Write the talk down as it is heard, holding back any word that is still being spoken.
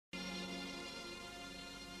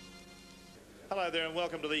Hello there and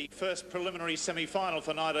welcome to the first preliminary semi-final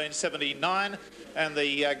for 1979 and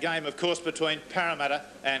the game, of course, between Parramatta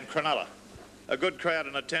and Cronulla. A good crowd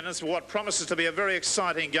in attendance for what promises to be a very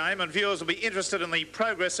exciting game, and viewers will be interested in the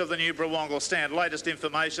progress of the new Brawongle stand. Latest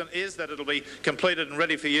information is that it'll be completed and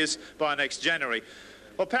ready for use by next January.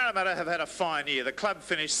 Well, Parramatta have had a fine year. The club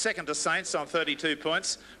finished second to Saints on 32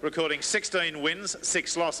 points, recording 16 wins,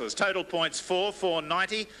 6 losses. Total points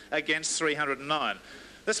 490 against 309.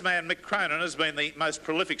 This man, Mick Cronin, has been the most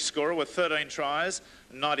prolific scorer with 13 tries,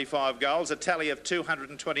 95 goals, a tally of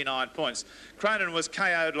 229 points. Cronin was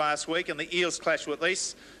KO'd last week and the Eels clashed with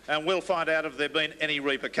East, and we'll find out if there have been any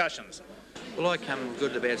repercussions. Well, I come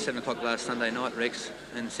good about 7 o'clock last Sunday night, Rex,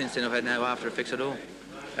 and since then I've had no after effects at all.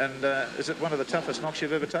 And is it one of the toughest knocks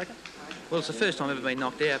you've ever taken? Well, it's the first time I've ever been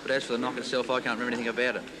knocked out, but as for the knock itself, I can't remember anything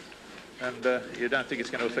about it. And you don't think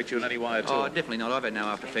it's going to affect you in any way at all? Oh, definitely not. I've had no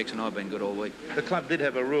after effects and I've been good all week. The club did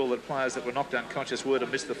have a rule that players that were knocked unconscious were to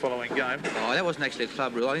miss the following game. Oh, that wasn't actually a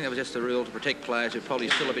club rule. I think that was just a rule to protect players who are probably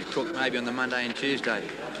still a bit crook maybe on the Monday and Tuesday.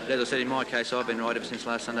 But as I said, in my case, I've been right ever since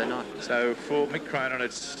last Sunday night. So for Mick Cronin,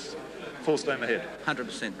 it's full steam ahead?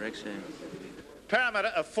 100%, Rex, yeah.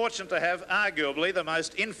 Parramatta are fortunate to have arguably the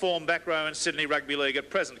most informed back row in Sydney Rugby League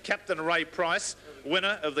at present. Captain Ray Price,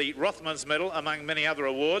 winner of the Rothmans Medal among many other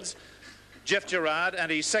awards. Jeff Gerard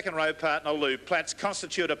and his second row partner Lou Platts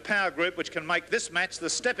constitute a power group which can make this match the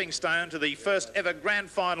stepping stone to the first ever grand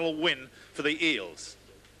final win for the Eels.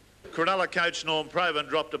 Cronulla coach Norm Provan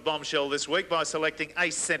dropped a bombshell this week by selecting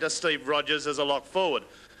ace centre Steve Rogers as a lock forward.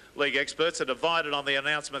 League experts are divided on the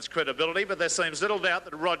announcement's credibility, but there seems little doubt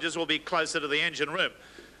that Rogers will be closer to the engine room.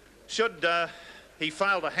 Should he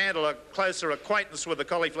fail to handle a closer acquaintance with the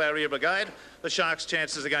Cauliflower Ear Brigade, the Sharks'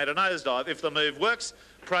 chances are going to nosedive. If the move works,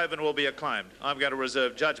 Provan will be acclaimed. I'm going to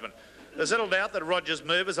reserve judgment. There's little doubt that Rogers'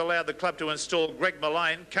 move has allowed the club to install Greg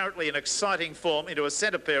Mullane, currently in exciting form, into a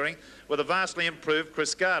centre pairing with a vastly improved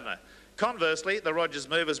Chris Gardner. Conversely, the Rogers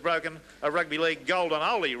move has broken a Rugby League golden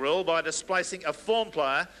oldie rule by displacing a form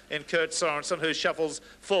player in Kurt Sorensen, who shuffles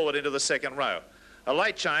forward into the second row. A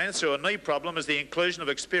late change through a knee problem is the inclusion of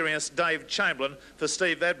experienced Dave Chamberlain for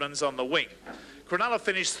Steve Edmonds on the wing. Cronulla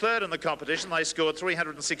finished third in the competition. They scored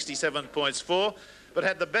 367 points for, but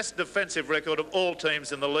had the best defensive record of all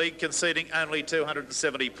teams in the league, conceding only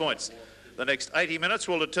 270 points. The next 80 minutes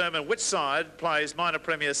will determine which side plays minor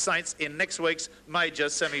Premier Saints in next week's major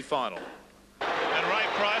semi-final. And Ray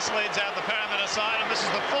Price leads out the Parramatta side, and this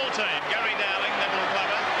is the full team. Gary Dowling, Neville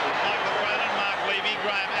Glover, Michael Cronin, Mark Levy,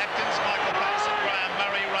 Graham Atkins, Michael Patterson, Graham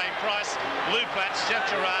Murray, Ray Price, Lou Platts, Jeff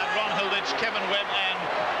Gerard, Ron Hilditch, Kevin Webb and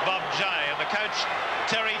Bob Jay. And the coach,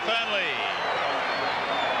 Terry Fernley.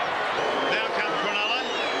 Now come Cronulla.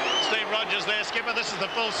 Steve Rogers there, skipper. This is the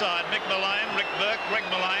full side. Mick Mullane, Rick Burke, Greg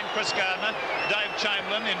Mullane, Chris Gardner, Dave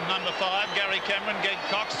Chamberlain in number 5, Gary Cameron, Geg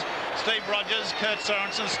Cox, Steve Rogers, Kurt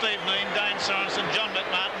Sorensen, Steve Mean, Dane Sorensen, John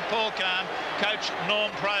McMartin, Paul Kahn, coach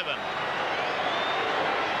Norm Provan.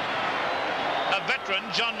 A veteran,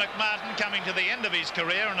 John McMartin, coming to the end of his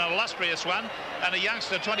career, an illustrious one, and a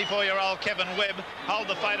youngster, 24-year-old Kevin Webb, hold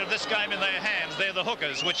the fate of this game in their hands. They're the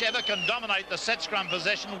hookers. Whichever can dominate the set scrum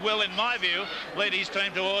possession will, in my view, lead his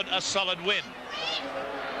team toward a solid win.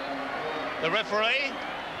 The referee,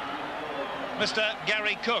 Mr.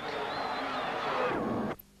 Gary Cook.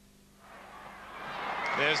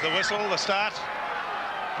 There's the whistle, the start.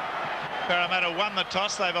 Parramatta won the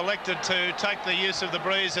toss. They've elected to take the use of the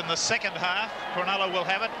breeze in the second half. Cronulla will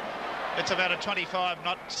have it. It's about a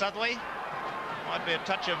 25-knot southerly. Might be a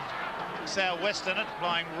touch of southwest in it,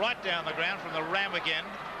 blowing right down the ground from the Randwick end.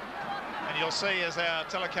 And you'll see as our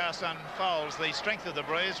telecast unfolds the strength of the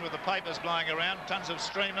breeze with the papers blowing around, tons of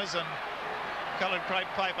streamers and coloured crepe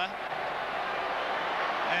paper.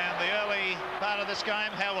 And the early part of this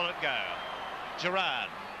game, how will it go? Gerard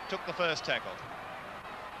took the first tackle.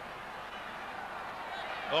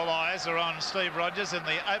 All eyes are on Steve Rogers in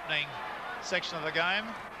the opening section of the game.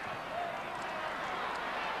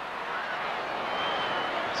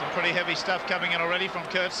 Some pretty heavy stuff coming in already from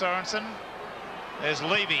Kurt Sorensen. There's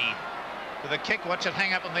Levy with a kick. Watch it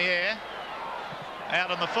hang up in the air.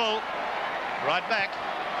 Out on the full. Right back.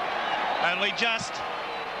 Only just.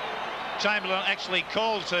 Chamberlain actually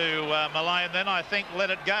called to Mullane then, I think, let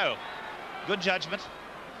it go. Good judgment.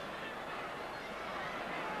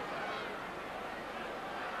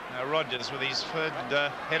 Now Rogers with his third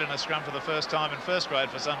head in a scrum for the first time in first grade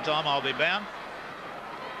for some time, I'll be bound.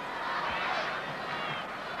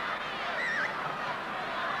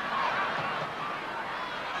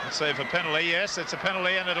 Let's see if a penalty. Yes, it's a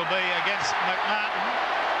penalty and it'll be against McMartin.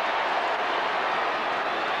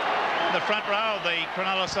 The front row of the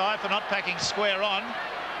Cronulla side for not packing square on.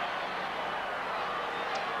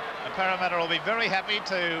 And Parramatta will be very happy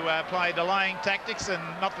to play delaying tactics, and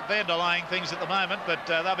not that they're delaying things at the moment, but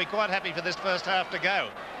they'll be quite happy for this first half to go.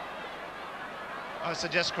 I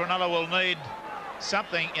suggest Cronulla will need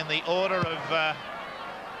something in the order of,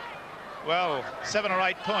 well, 7 or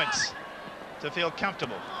 8 points to feel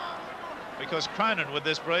comfortable, because Cronin with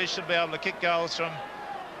this breeze should be able to kick goals from,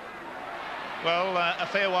 well, a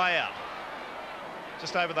fair way out,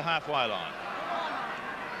 just over the halfway line.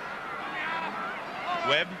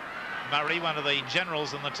 Webb, Murray, one of the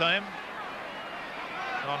generals in the team,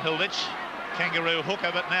 on Hilditch, kangaroo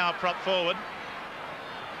hooker, but now prop forward.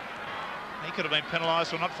 He could have been penalised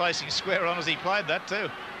for not facing square on as he played that too.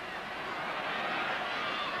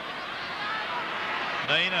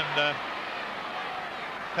 Dean and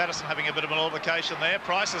Patterson having a bit of an altercation there.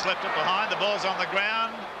 Price has left it behind. The ball's on the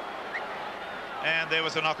ground. And there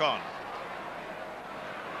was a knock-on.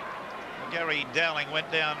 Gary Dowling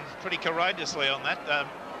went down pretty courageously on that.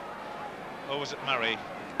 Or was it Murray?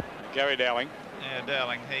 Gary Dowling. Yeah,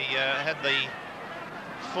 Dowling. He had the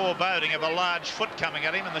foreboding of a large foot coming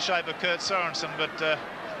at him in the shape of Kurt Sorensen, but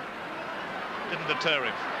didn't deter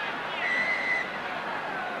him.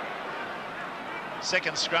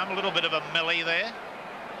 Second scrum, a little bit of a melee there.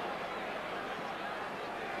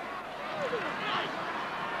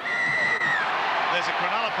 There's a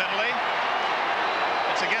Cronulla penalty.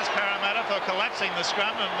 It's against Parramatta for collapsing the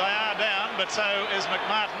scrum, and they are down, but so is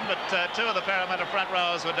McMartin, but two of the Parramatta front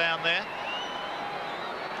rowers were down there.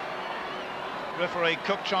 Referee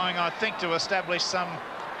Cook trying, I think, to establish some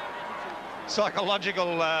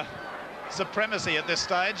psychological supremacy at this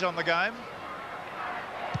stage on the game.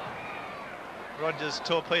 Rogers'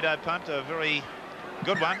 torpedo punt, a very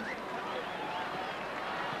good one.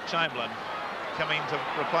 Chamberlain coming to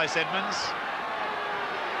replace Edmonds.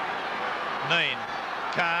 Neen.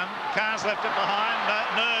 Khan's left it behind.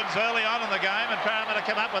 Nerves early on in the game, and Parramatta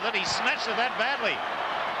come up with it. He snatched it that badly.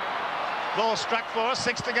 Ball struck for us,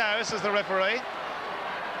 6 to go, says the referee.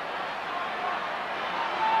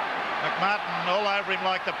 McMartin all over him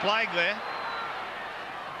like the plague there.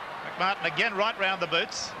 McMartin again right round the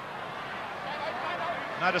boots.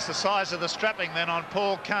 Notice the size of the strapping then on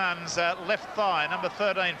Paul Khan's left thigh, number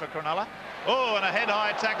 13 for Cronulla. Oh, and a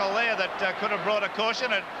head-high tackle there that could have brought a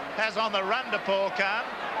caution. It has on the run to Paul Khan.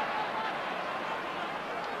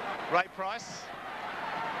 Ray Price.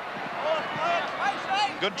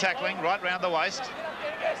 Good tackling right round the waist.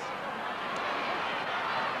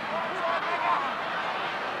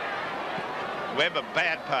 Webb, a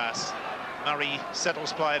bad pass. Murray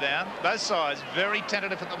settles play down. Both sides very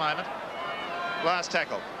tentative at the moment. Last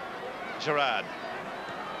tackle, Gerard.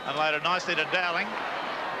 Unloaded nicely to Dowling.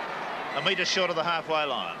 A metre short of the halfway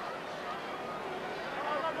line.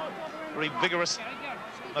 Very vigorous,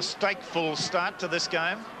 mistakeful start to this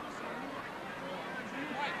game.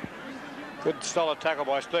 Good solid tackle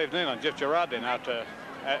by Steve Neen on Jeff Gerard then after,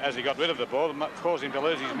 as he got rid of the ball, caused him to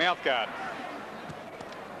lose his mouth guard.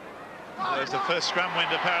 There's the first scrum win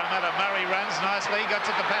to Parramatta. Murray runs nicely, gets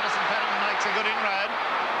it to Patterson. Patterson makes a good inroad.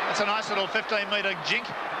 That's a nice little 15-metre jink.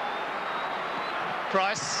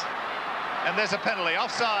 Price. And there's a penalty.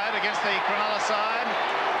 Offside against the Cronulla side.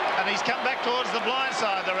 And he's come back towards the blind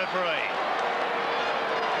side, the referee.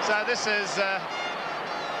 So this is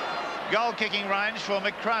goal-kicking range for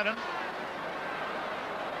Mick Cronin.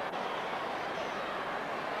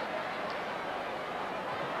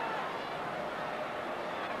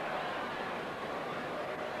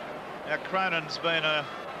 Now, Cronin's been a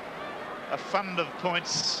fund of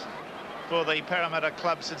points for the Parramatta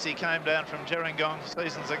club since he came down from Gerringong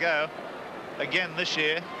seasons ago. Again this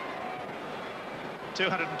year,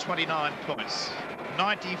 229 points,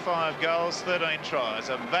 95 goals, 13 tries.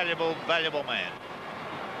 A valuable, valuable man.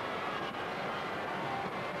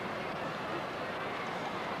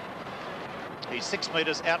 He's 6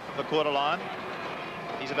 metres out from the quarter line.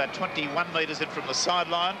 He's about 21 metres in from the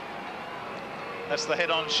sideline. That's the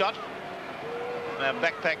head-on shot. Now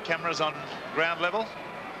backpack cameras on ground level.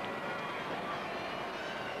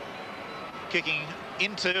 Kicking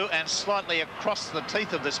into and slightly across the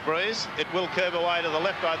teeth of this breeze. It will curve away to the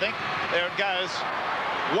left, I think. There it goes,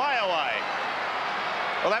 way away.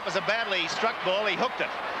 Well, that was a badly struck ball. He hooked it.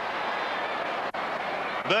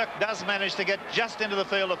 Burke does manage to get just into the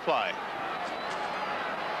field of play.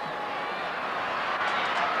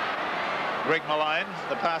 Greg Mullane,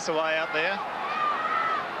 the pass away out there.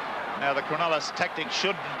 Now, the Cronulla's tactic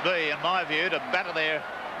should be, in my view, to batter their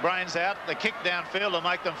brains out, the kick downfield and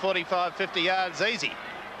make them 45, 50 yards easy.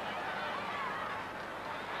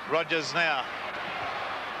 Rogers now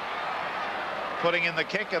putting in the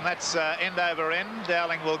kick, and that's end over end.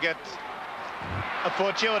 Dowling will get a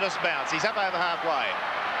fortuitous bounce. He's up over halfway.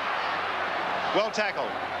 Well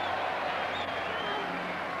tackled.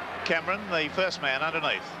 Cameron, the first man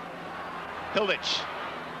underneath. Hilditch.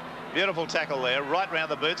 Beautiful tackle there, right round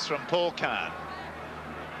the boots from Paul Kahn.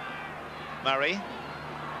 Murray.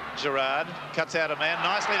 Gerard cuts out a man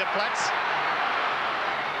nicely to Platts.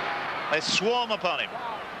 They swarm upon him.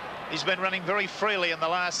 He's been running very freely in the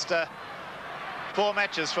last 4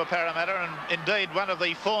 matches for Parramatta, and indeed one of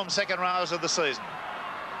the form second rows of the season.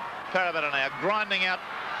 Parramatta now grinding out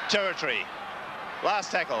territory.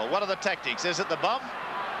 Last tackle. What are the tactics? Is it the bomb?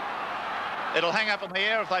 It'll hang up in the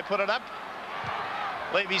air if they put it up.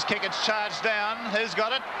 Levy's kick, it's charged down. Who's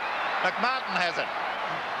got it? McMartin has it.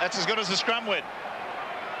 That's as good as a scrum win.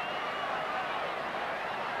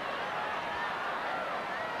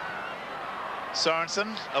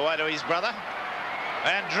 Sorensen away to his brother.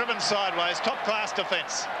 And driven sideways. Top-class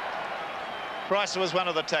defence. Price was one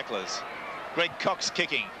of the tacklers. Greg Cox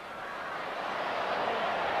kicking.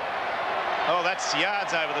 Oh, that's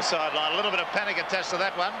yards over the sideline. A little bit of panic attached to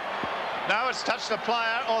that one. No, it's touched the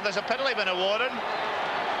player. Oh, there's a penalty been awarded.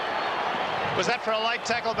 Was that for a late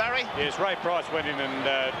tackle, Barry? Yes, Ray Price went in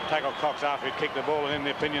and tackled Cox after he'd kicked the ball, and in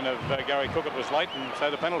the opinion of Gary Cook, it was late, and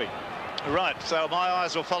so the penalty. Right, so my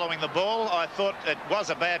eyes were following the ball. I thought it was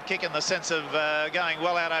a bad kick in the sense of going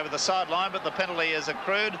well out over the sideline, but the penalty is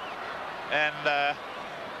accrued, and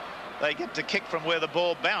they get to kick from where the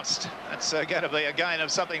ball bounced. That's going to be a gain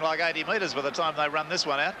of something like 80 metres by the time they run this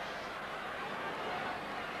one out.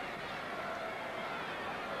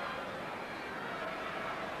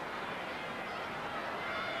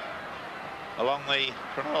 Along the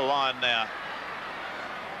Cronulla line now.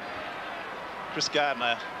 Chris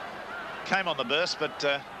Gardner came on the burst, but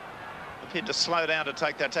appeared to slow down to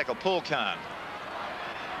take that tackle. Paul Kahn.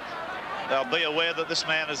 They'll be aware that this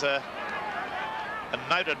man is a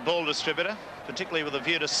noted ball distributor, particularly with a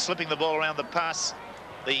view to slipping the ball around the pass,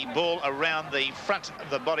 the ball around the front of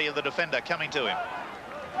the body of the defender coming to him.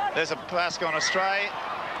 There's a pass gone astray.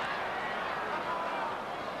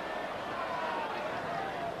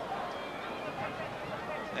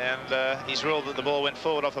 And he's ruled that the ball went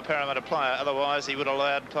forward off a Parramatta player. Otherwise, he would have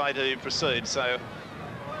allowed play to proceed. So,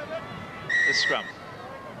 this scrum.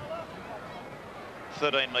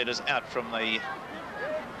 13 metres out from the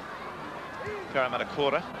Parramatta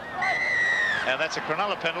quarter. And that's a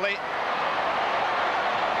Cronulla penalty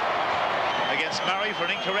against Murray for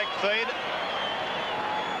an incorrect feed.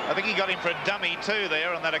 I think he got him for a dummy too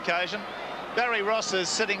there on that occasion. Barry Ross is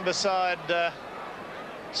sitting beside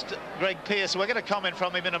Greg Pearce. We're going to comment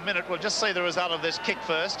from him in a minute. We'll just see the result of this kick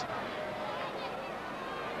first.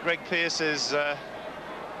 Greg Pearce is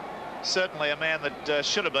certainly a man that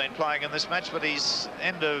should have been playing in this match, but his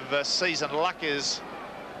end of season luck is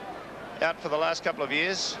out for the last couple of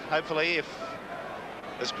years. Hopefully, if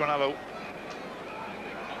as Cronulla...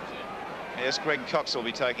 Yes, Greg Cox will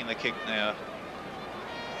be taking the kick now.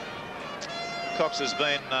 Cox has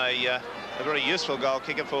been a very useful goal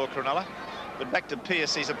kicker for Cronulla. But back to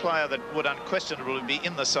Pearce, he's a player that would unquestionably be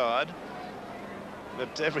in the side.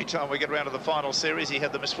 But every time we get around to the final series, he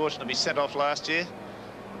had the misfortune to be sent off last year.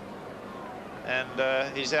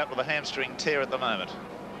 And he's out with a hamstring tear at the moment.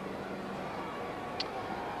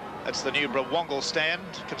 That's the new Brawongle stand,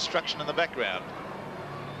 construction in the background.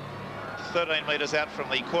 13 metres out from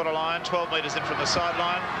the quarter line, 12 metres in from the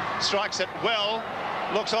sideline. Strikes it well,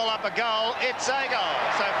 looks all up a goal. It's a goal.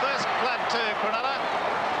 So first blood to Cronulla.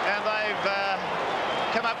 And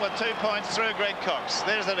they've come up with 2 points through Greg Cox.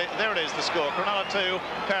 There it is, the score. Cronulla 2,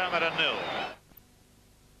 Parramatta 0.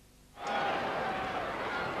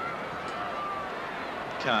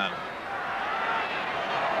 Kahn.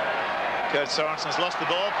 Kurt Sorensen's lost the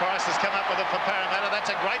ball. Price has come up with it for Parramatta. That's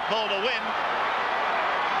a great ball to win.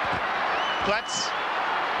 Platts.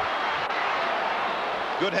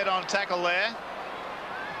 Good head-on tackle there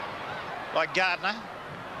by Gardner.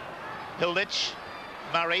 Hilditch.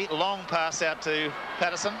 Murray, long pass out to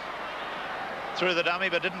Patterson. Through the dummy,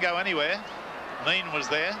 but didn't go anywhere. Mean was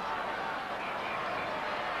there.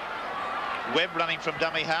 Webb running from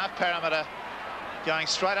dummy half. Parramatta going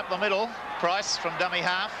straight up the middle. Price from dummy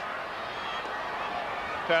half.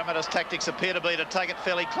 Parramatta's tactics appear to be to take it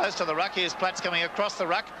fairly close to the ruck. Here's Platts coming across the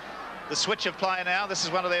ruck. The switch of play now. This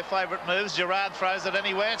is one of their favourite moves. Gerard throws it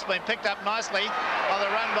anywhere. It's been picked up nicely on the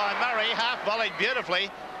run by Murray. Half volleyed beautifully,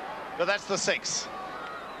 but that's the 6.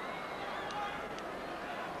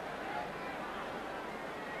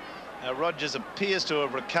 Now Rogers appears to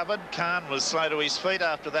have recovered. Kahn was slow to his feet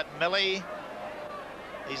after that melee.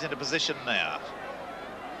 He's into position now.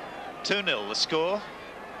 2-0 the score.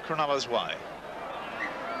 Cronulla's way.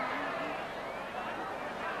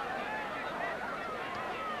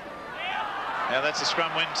 Now that's a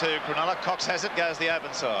scrum win to Cronulla. Cox has it, goes the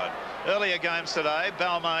open side. Earlier games today,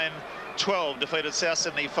 Balmain 12 defeated South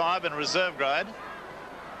Sydney 5 in reserve grade.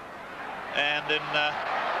 And in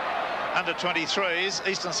under 23s,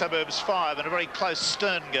 Eastern Suburbs 5 in a very close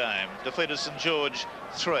Stern game, defeated St George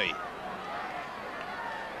 3.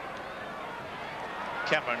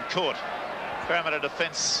 Cameron caught. Parramatta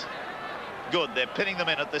defence good. They're pinning them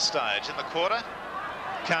in at this stage. In the quarter,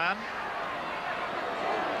 Khan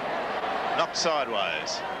knocked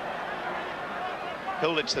sideways.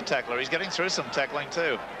 Hilditch the tackler. He's getting through some tackling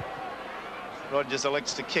too. Rogers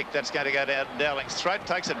elects to kick. That's going to go down Dowling's throat.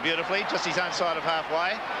 Takes it beautifully, just his own side of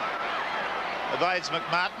halfway. Evades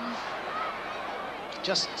McMartin.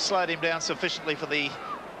 Just slowed him down sufficiently for the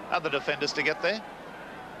other defenders to get there.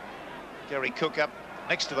 Gary Cook up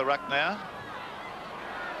next to the ruck now.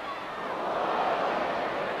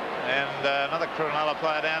 And another Cronulla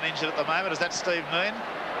player down injured at the moment. Is that Steve Neen?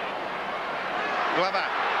 Glover.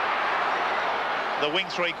 The wing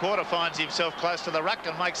three-quarter finds himself close to the ruck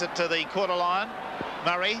and makes it to the quarter line.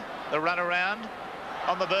 Murray, the run around.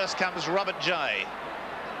 On the burst comes Robert J.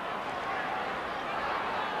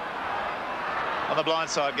 On the blind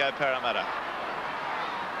side go Parramatta.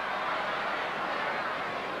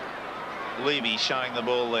 Levy showing the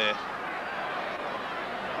ball there.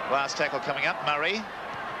 Last tackle coming up, Murray.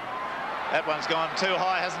 That one's gone too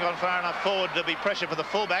high, hasn't gone far enough forward to be pressure for the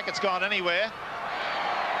fullback. It's gone anywhere.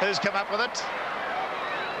 Who's come up with it?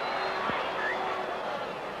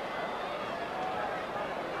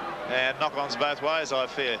 And knock-ons both ways, I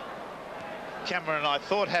fear. Cameron, I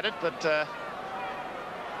thought, had it, but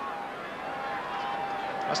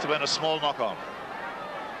must have been a small knock-on.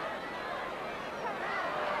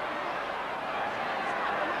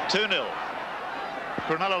 (2-0).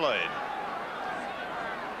 Cronulla lead.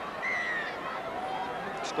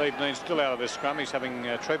 Steve Neen's still out of this scrum. He's having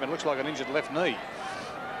treatment. Looks like an injured left knee.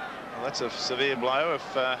 Well, that's a severe blow.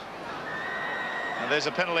 If and there's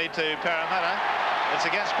a penalty to Parramatta. It's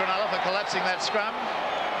against Cronulla for collapsing that scrum.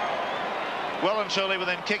 Well and surely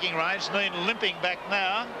within kicking range. Neen limping back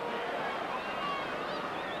now.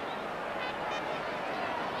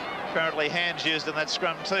 Apparently hands used in that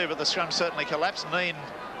scrum too, but the scrum certainly collapsed. Neen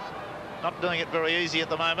not doing it very easy at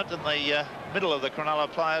the moment in the middle of the Cronulla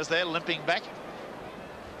players there, limping back.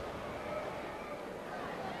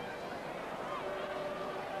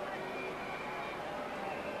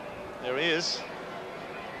 There he is.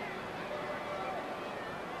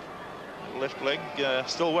 Left leg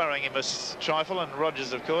still worrying him a trifle, and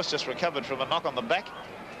Rogers, of course, just recovered from a knock on the back.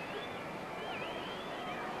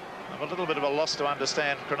 I'm a little bit of a loss to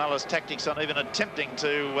understand Cronulla's tactics on even attempting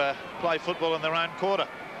to play football in their own quarter.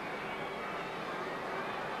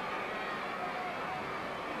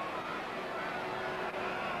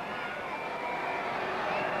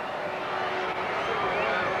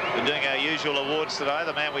 We're doing our usual awards today.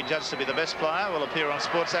 The man we judge to be the best player will appear on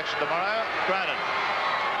Sports Action tomorrow. Cronin.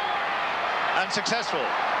 Unsuccessful.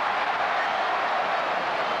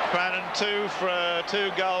 Cronin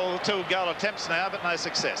two goal attempts now, but no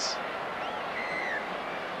success.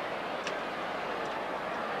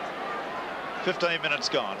 15 minutes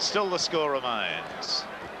gone. Still the score remains.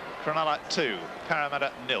 Cronulla 2,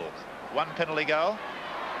 Parramatta 0. One penalty goal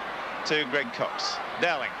to Greg Cox.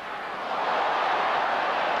 Dowling.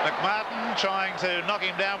 McMartin trying to knock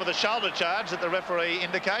him down with a shoulder charge that the referee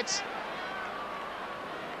indicates.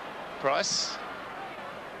 Price.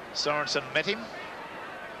 Sorensen met him.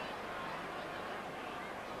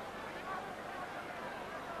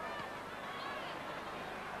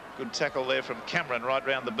 Good tackle there from Cameron right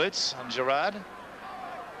round the boots on Gerard.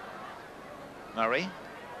 Murray.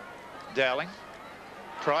 Dowling.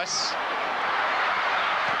 Price.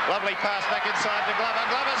 Lovely pass back inside to Glover.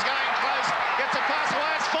 Glover's going close. Gets a pass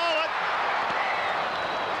away. It's forward.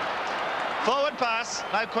 Forward pass.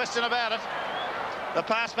 No question about it. The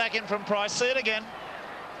pass back in from Price. See it again.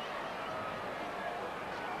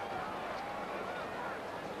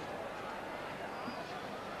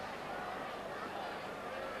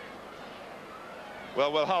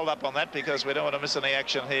 Well, we'll hold up on that because we don't want to miss any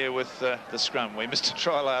action here with the scrum. We missed a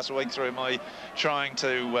try last week through my trying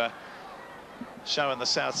to show in the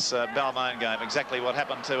South's Balmain game exactly what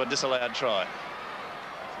happened to a disallowed try.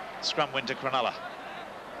 Scrum win to Cronulla.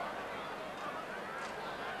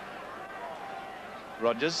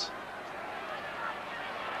 Rogers.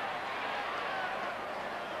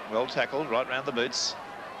 Well tackled, right round the boots.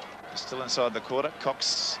 Still inside the quarter.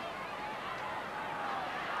 Cox.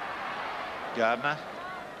 Gardner.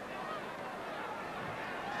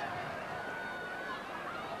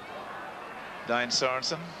 Dane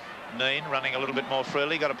Sorensen. Neen running a little bit more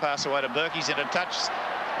freely. Got a pass away to Burke. He's into touch.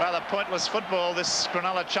 Rather pointless football, this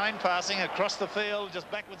Cronulla chain passing across the field, just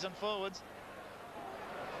backwards and forwards.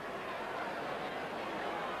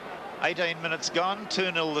 18 minutes gone,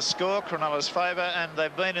 2-0 the score, Cronulla's favour, and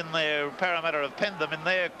they've been in their, Parramatta have penned them in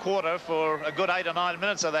their quarter for a good 8 or 9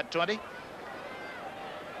 minutes of that 20.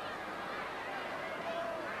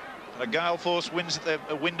 The gale force wind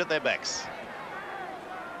at their backs.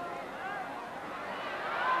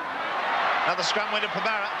 Another scrum win to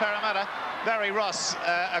Parramatta. Barry Ross,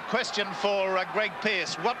 a question for Greg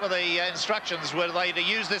Pearce. What were the instructions? Were they to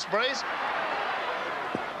use this breeze?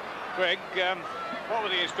 Greg, what were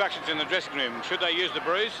the instructions in the dressing room? Should they use the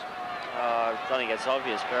breeze? I think it's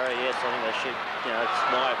obvious, Barry. Yes, I think they should. You know, it's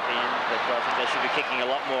my opinion, but I think they should be kicking a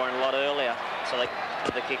lot more and a lot earlier, so they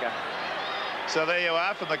get the kicker. So there you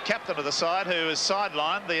are from the captain of the side, who is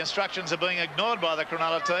sidelined. The instructions are being ignored by the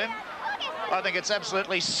Cronulla team. I think it's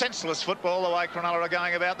absolutely senseless football the way Cronulla are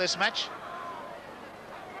going about this match.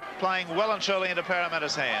 Playing well and surely into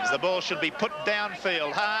Parramatta's hands. The ball should be put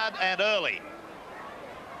downfield hard and early.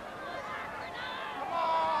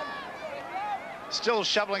 Still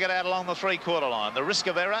shoveling it out along the three-quarter line. The risk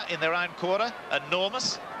of error in their own quarter,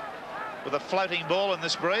 enormous, with a floating ball in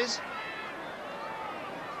this breeze.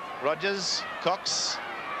 Rogers, Cox,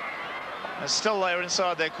 and still they're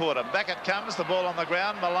inside their quarter. Back it comes, the ball on the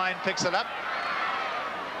ground. Mullane picks it up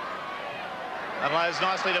and lays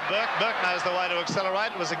nicely to Burke. Burke knows the way to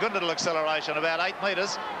accelerate. It was a good little acceleration, about 8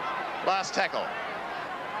 metres. Last tackle.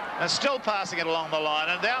 And still passing it along the line,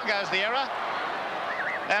 and down goes the error.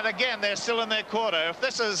 And again, they're still in their quarter. If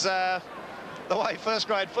this is the way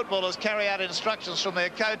first-grade footballers carry out instructions from their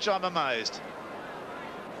coach, I'm amazed.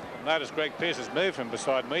 Notice Greg Pearce has moved from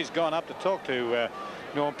beside me. He's gone up to talk to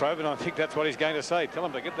Norm Probe, and I think that's what he's going to say. Tell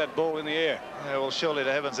him to get that ball in the air. Yeah, well, surely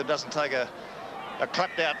to heavens, it doesn't take a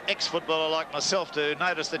clapped-out ex-footballer like myself to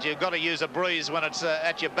notice that you've got to use a breeze when it's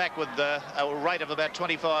at your back with a rate of about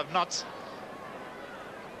 25 knots.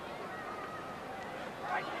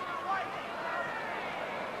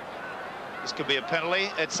 This could be a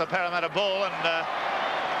penalty. It's a Parramatta ball, and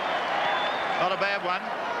not a bad one.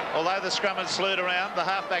 Although the scrum had slewed around, the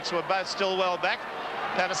halfbacks were both still well back.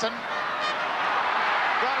 Patterson.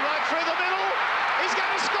 Right through the middle. He's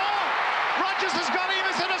going to score. Rogers has got him.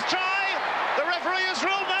 Is it a try? The referee has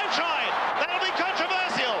ruled no try. That'll be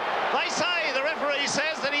controversial. They say, the referee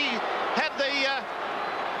says that he had the...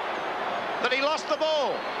 that he lost the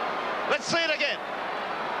ball. Let's see it again.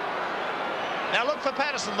 Now look for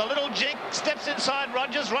Patterson, the little jink, steps inside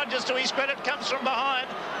Rogers. Rogers, to his credit, comes from behind.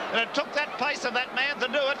 And it took that pace of that man to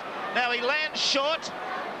do it. Now he lands short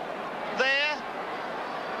there.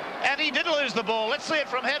 And he did lose the ball. Let's see it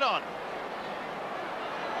from head-on.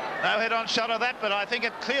 No head-on shot of that, but I think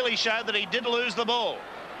it clearly showed that he did lose the ball.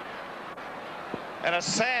 And a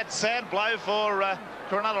sad, sad blow for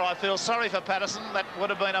Cronulla. I feel sorry for Patterson. That would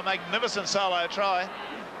have been a magnificent solo try.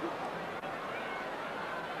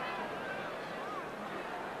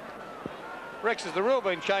 Rex, has the rule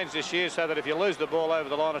been changed this year so that if you lose the ball over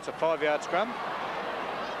the line, it's a 5-yard scrum?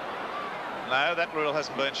 No, that rule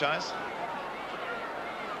hasn't been changed.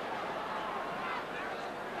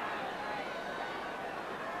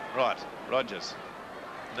 Right, Rogers,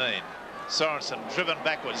 Dean, Sorensen driven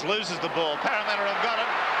backwards, loses the ball. Parramatta have got it.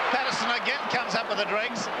 Patterson again comes up with the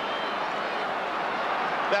dregs.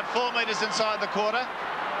 About 4 metres inside the quarter.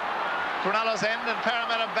 Cronulla's end, and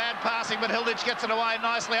Parramatta bad passing, but Hilditch gets it away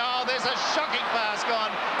nicely. Oh, there's a shocking pass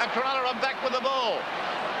gone, and Cronulla are back with the ball.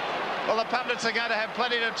 Well, the pundits are going to have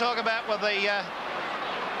plenty to talk about with the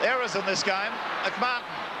errors in this game. McMartin,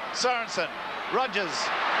 Sorensen, Rogers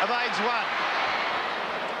evades one.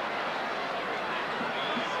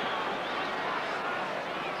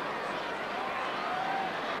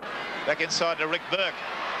 Back inside to Rick Burke.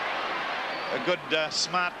 A good,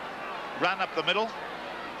 smart run up the middle.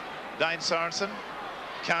 Dane Sorensen,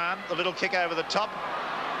 Khan, the little kick over the top.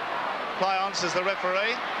 Play on, says the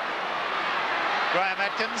referee. Graham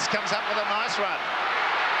Atkins comes up with a nice run.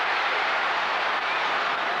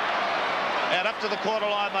 And up to the quarter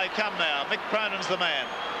line they come now. Mick Cronin's the man.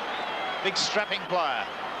 Big strapping player.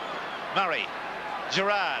 Murray,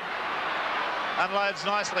 Gerard, unloads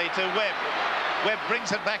nicely to Webb. Webb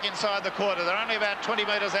brings it back inside the quarter. They're only about 20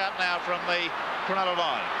 metres out now from the Cronulla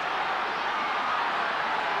line.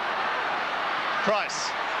 Price,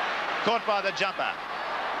 caught by the jumper.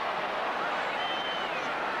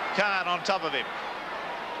 Khan on top of him.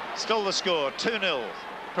 Still the score, 2-0,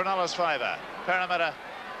 Cronulla's favour. Parramatta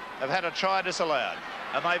have had a try disallowed,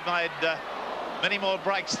 and they've made many more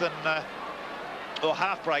breaks than, or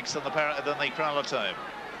half breaks than the Cronulla team.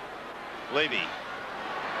 Levy,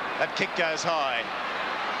 that kick goes high.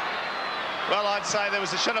 Well, I'd say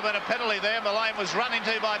should have been a penalty there. Mullane was run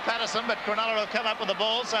into by Patterson, but Cronulla have come up with the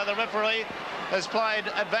ball, so the referee has played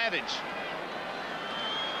advantage.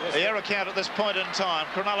 Yes, the error count at this point in time,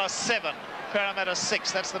 Cronulla 7, Parramatta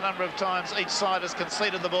 6. That's the number of times each side has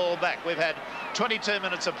conceded the ball back. We've had 22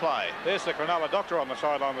 minutes of play. There's the Cronulla doctor on the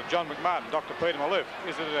sideline with John McMahon, Dr. Peter Maloof.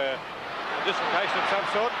 Is it a dislocation of some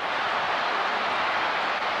sort?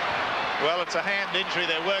 Well, it's a hand injury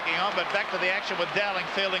they're working on, but back to the action with Dowling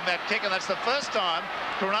fielding that kick, and that's the first time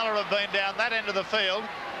Cronulla have been down that end of the field,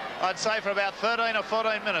 I'd say, for about 13 or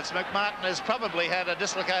 14 minutes. McMartin has probably had a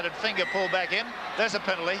dislocated finger pulled back in. There's a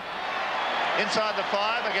penalty inside the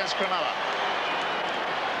 5 against Cronulla.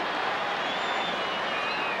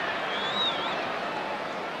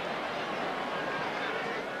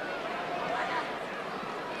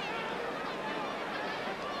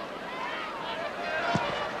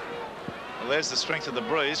 There's the strength of the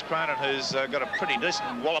breeze. Cronin, who's got a pretty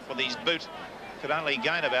decent wallop with his boot, could only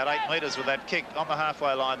gain about 8 metres with that kick. On the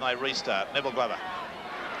halfway line, they restart. Neville Glover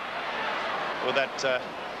with that.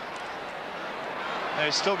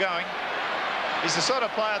 He's still going. He's the sort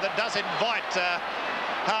of player that does invite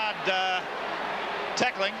hard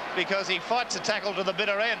tackling, because he fights a tackle to the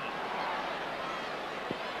bitter end.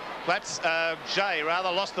 Jay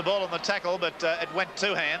rather lost the ball on the tackle, but it went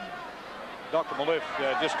two-hand. Dr. Maloof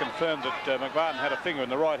just confirmed that McMahon had a finger in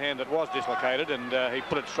the right hand that was dislocated, and he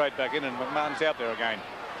put it straight back in, and McMahon's out there again.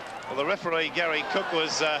 Well, the referee, Gary Cook,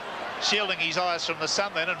 was shielding his eyes from the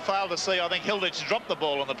sun then and failed to see, I think, Hilditch dropped the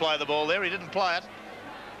ball on the play of the ball there. He didn't play it.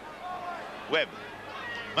 Webb,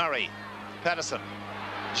 Murray, Patterson,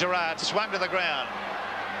 Gerard swung to the ground.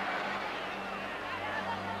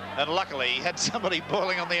 And luckily, he had somebody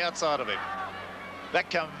boiling on the outside of him. Back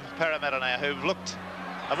come Parramatta now, who've looked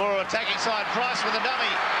a more attacking side. Price with a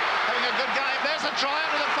dummy, having a good game. There's a try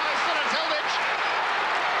under the post, and it's Hilditch.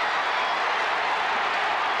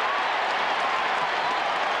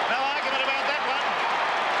 No argument about that one.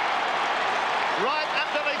 Right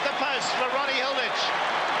underneath the post for Ronnie Hilditch.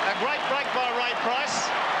 A great break by Ray Price.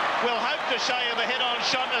 We'll hope to show you the head-on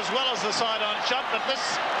shot as well as the side-on shot, but this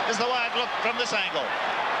is the way it looked from this angle.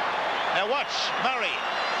 Now watch, Murray.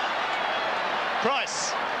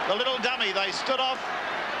 Price, the little dummy, they stood off.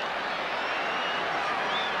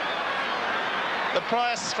 The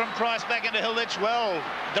Price back into Hilditch, well,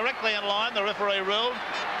 directly in line, the referee ruled.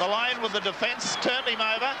 The line with the defence turned him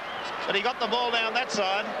over, but he got the ball down that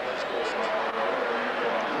side.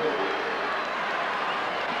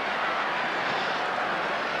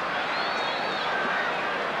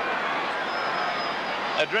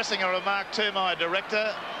 Addressing a remark to my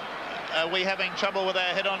director, are we having trouble with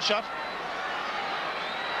our head-on shot?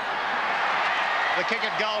 The kick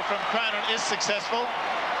at goal from Cronin is successful.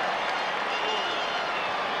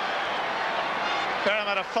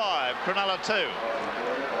 Parramatta 5, Cronulla 2.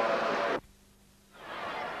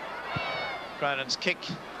 Cronin's kick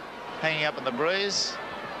hanging up in the breeze.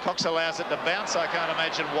 Cox allows it to bounce. I can't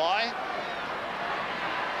imagine why.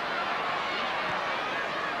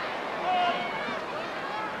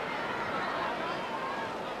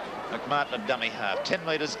 McMartin a dummy half. 10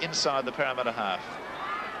 metres inside the Parramatta half.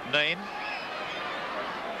 Neen.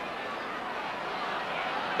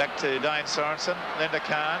 Back to Dane Sorensen. Then to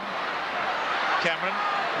Khan. Cameron,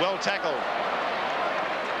 well tackled.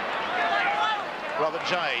 Robert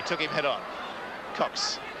Jay took him head on.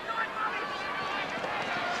 Cox.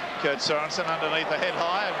 Kurt Sorensen underneath the head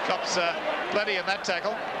high, and Cox plenty in that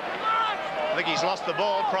tackle. I think he's lost the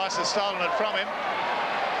ball. Price has stolen it from him.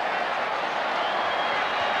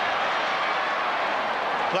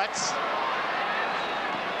 Platts.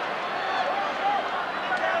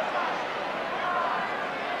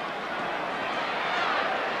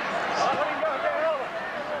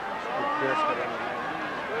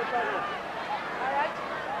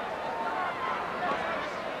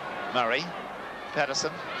 Murray,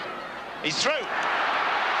 Patterson, he's through. On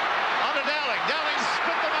to Dowling. Dowling's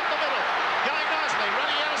split them up the middle. Going nicely,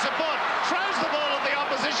 running out of support. Throws the ball at the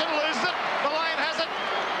opposition, loses it. Mullane has it.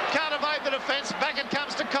 Can't evade the defence. Back it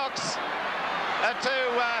comes to Cox. To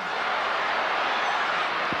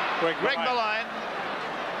Greg Mullane.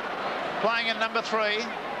 Playing in number 3.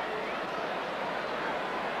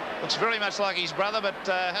 Looks very much like his brother, but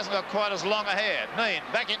hasn't got quite as long a hair. Neen,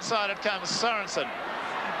 back inside it comes Sorensen.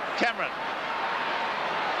 Cameron.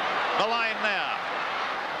 Mullane now.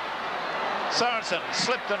 Sorensen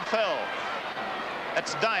slipped and fell.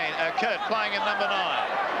 It's Kurt playing in number 9.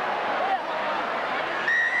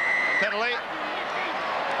 Penalty.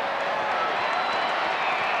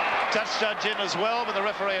 Touch judge in as well, but the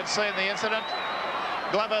referee had seen the incident.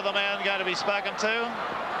 Glover, the man going to be spoken to.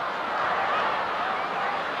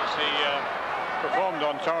 See Performed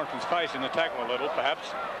on Torrington's face in the tackle a little,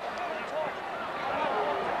 perhaps.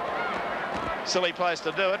 Silly place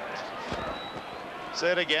to do it. See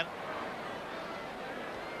it again.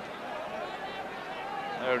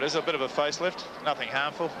 There it is, a bit of a facelift, nothing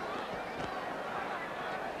harmful.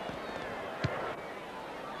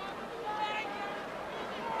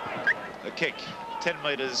 The kick, 10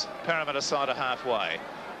 metres, Parramatta side of halfway.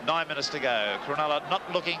 9 minutes to go. Cronulla not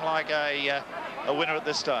looking like a winner at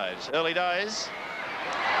this stage. Early days.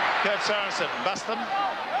 Kurt Sorensen bust them.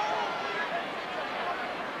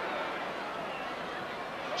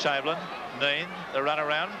 Chamberlain, Neen, the run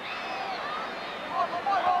around.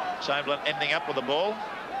 Chamberlain ending up with the ball.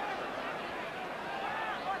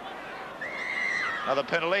 Another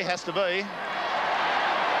penalty has to be.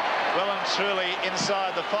 Well and truly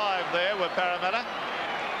inside the 5 there were Parramatta.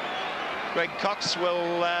 Greg Cox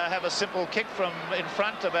will have a simple kick from in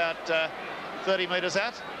front, about 30 metres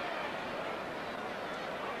out.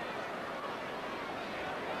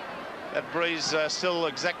 That breeze still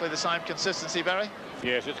exactly the same consistency, Barry?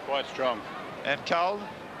 Yes, it's quite strong. And cold?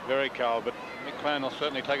 Very cold, but Mick Clown will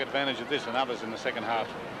certainly take advantage of this and others in the second half.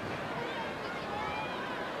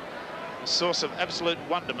 A source of absolute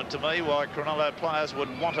wonderment to me why Cronulla players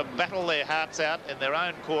would want to battle their hearts out in their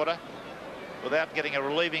own quarter without getting a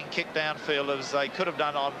relieving kick downfield, as they could have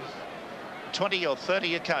done on 20 or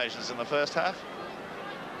 30 occasions in the first half.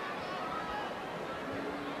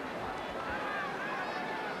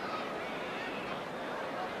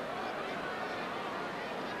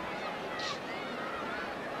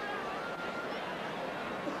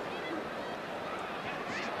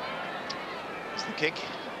 It's the kick.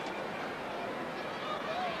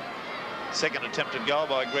 Second attempted goal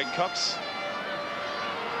by Greg Cox.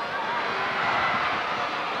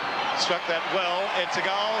 Struck that well. It's a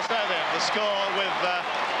goal. So then the score with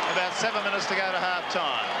about 7 minutes to go to half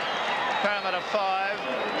time. Parramatta 5,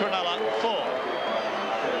 Cronulla 4.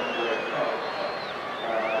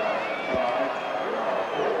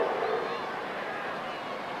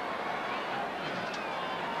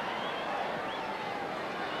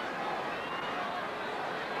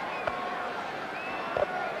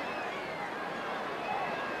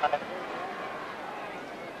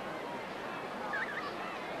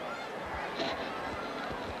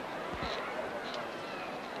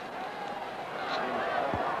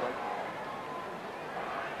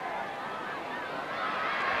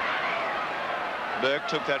 Burke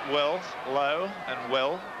took that well, low and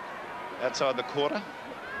well, outside the quarter.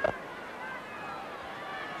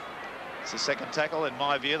 It's the second tackle. In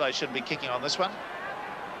my view, they should be kicking on this one.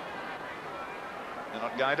 They're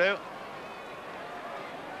not going to.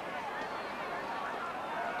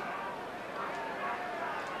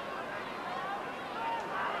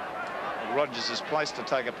 Rogers is placed to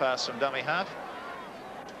take a pass from dummy half.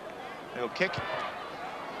 He'll kick.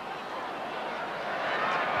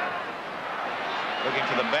 Looking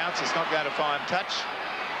for the bounce, it's not going to find touch.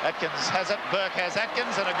 Atkins has it, Burke has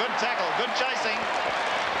Atkins, and a good tackle, good chasing.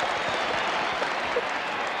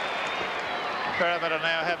 Parramatta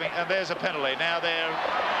now having, and there's a penalty. Now they're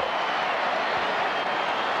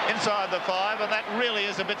inside the 5, and that really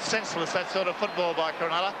is a bit senseless, that sort of football by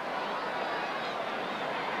Cronulla.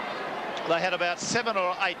 They had about 7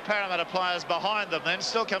 or 8 Parramatta players behind them then,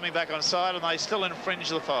 still coming back on side, and they still infringe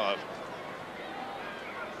the 5.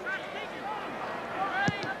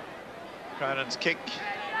 Cronin's kick,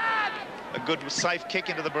 a good safe kick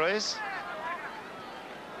into the breeze.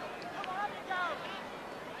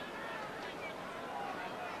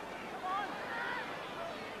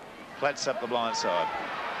 Platts up the blind side.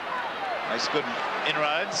 Makes good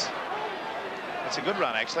inroads. It's a good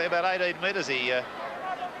run actually, about 18 metres he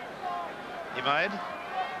made.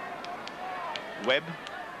 Webb,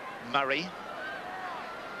 Murray,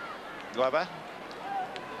 Glover.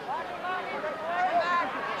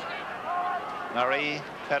 Murray,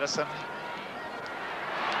 Patterson,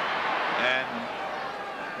 and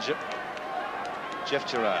Jeff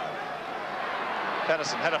Gerard.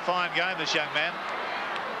 Patterson had a fine game, this young man.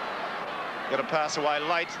 Got a pass away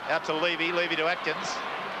late, out to Levy, Levy to Atkins.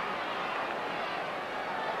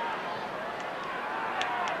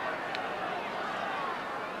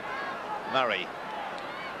 Murray,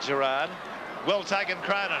 Gerard, well taken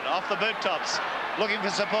Cronin, off the boot tops, looking for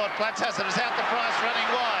support. Platts has it, it's out to Price,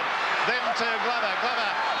 running wide. Then to Glover. Glover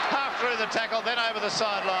half through the tackle, then over the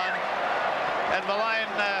sideline. And Mullane,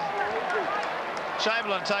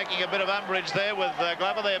 Chamberlain taking a bit of umbrage there with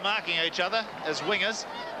Glover. They're marking each other as wingers.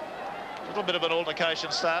 A little bit of an altercation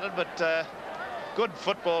started, but good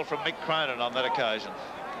football from Mick Cronin on that occasion.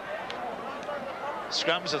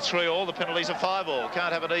 Scrums are 3-all, the penalties are 5-all.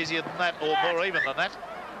 Can't have it easier than that, or more even than that.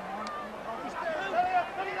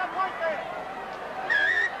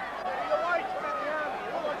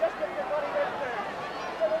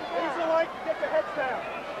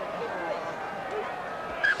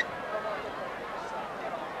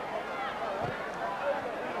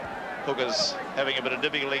 Hookers having a bit of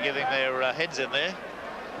difficulty getting their heads in there.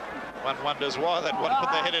 One wonders why they'd want to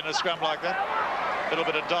put their head in a scrum like that. A little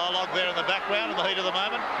bit of dialogue there in the background in the heat of the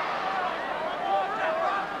moment.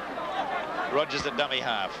 Rogers at dummy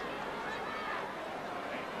half.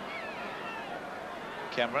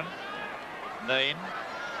 Cameron. Neen.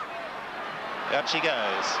 Out she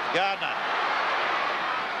goes. Gardner.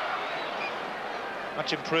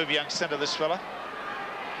 Much improved young centre, this fella.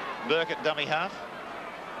 Burke at dummy half.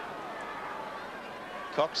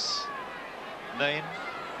 Cox. Neen.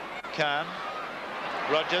 Khan.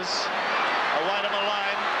 Rogers. Away to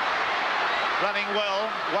Malone. Running well.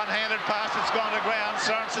 One-handed pass. It's gone to ground.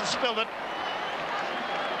 Sorensen spilled it.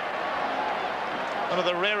 One of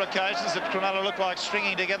the rare occasions that Cronulla look like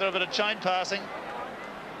stringing together a bit of chain passing.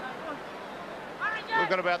 We've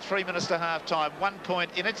got about 3 minutes to half time. 1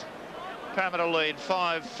 point in it. Parramatta lead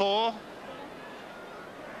 5-4.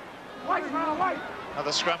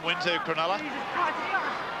 Another scrum win to Cronulla.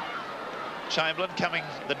 Chamberlain coming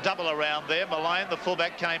the double around there. Malone, the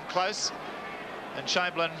fullback, came close. And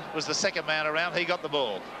Chamberlain was the second man around. He got the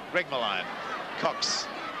ball. Greg Malone. Cox.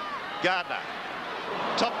 Gardner.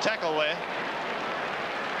 Top tackle there.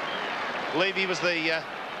 Levy was the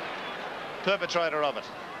perpetrator of it.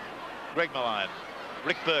 Greg Malone.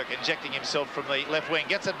 Rick Burke injecting himself from the left wing.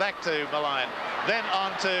 Gets it back to Malone. Then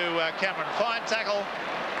on to Cameron. Fine tackle.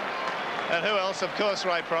 And who else? Of course,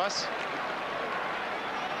 Ray Price.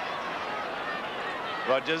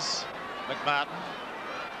 Rogers. McMartin.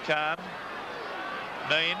 Khan.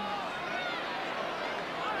 Neen.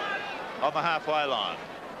 On the halfway line.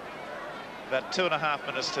 About 2.5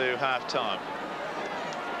 minutes to half time.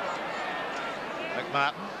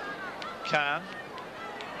 McMartin. Khan.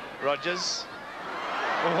 Rogers.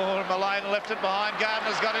 Oh, Malone left it behind.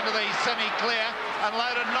 Gardner's got into the semi-clear.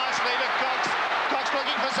 Unloaded nicely to Cox. Cox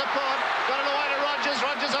looking for support. Got it away to Rogers.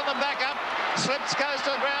 Rogers on the backup. Slips, goes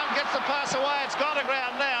to the ground, gets the pass away. It's gone to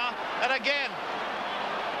ground now. And again,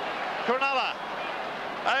 Cronulla,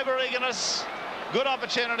 over-eagerness. Good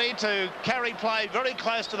opportunity to carry play very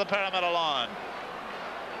close to the Parramatta line.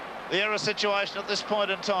 The error situation at this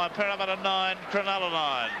point in time, Parramatta 9, Cronulla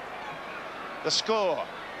 9. The score,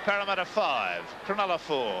 Parramatta 5, Cronulla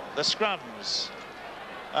 4. The scrums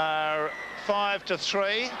are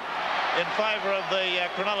 5-3 in favour of the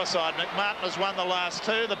Cronulla side. McMartin has won the last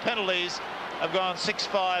two. The penalties have gone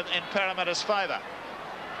 6-5 in Parramatta's favour.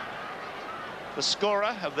 The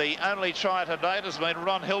scorer of the only try to date has been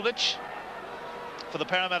Ron Hilditch for the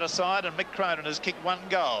Parramatta side, and Mick Cronin has kicked 1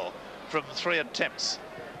 goal from 3 attempts.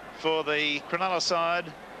 For the Cronulla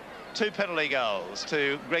side, 2 penalty goals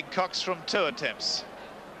to Greg Cox from 2 attempts.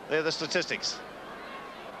 They're the statistics.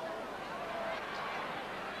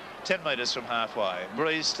 10 metres from halfway.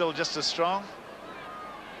 Breeze still just as strong.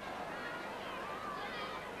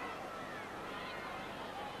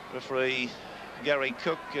 Referee Gary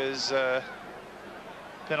Cook is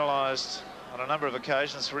penalised on a number of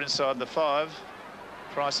occasions for inside the 5.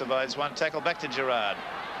 Price evades 1 tackle. Back to Gerard.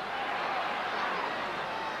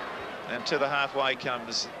 And to the halfway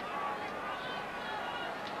comes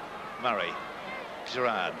Murray.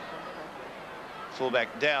 Gerard.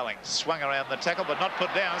 Fullback Dowling swung around the tackle but not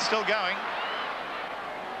put down. Still going.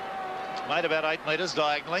 Made about 8 metres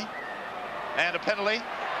diagonally. And a penalty.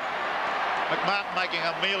 McMartin making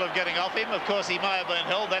a meal of getting off him. Of course, he may have been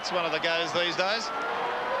held. That's one of the goes these days.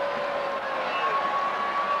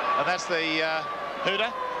 And that's the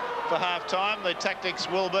hooter for half-time. The tactics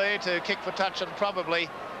will be to kick for touch and probably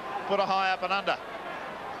put a high up and under.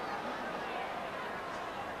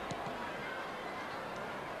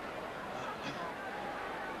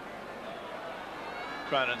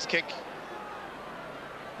 Cronin's kick.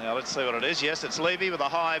 Now let's see what it is. Yes, it's Levy with a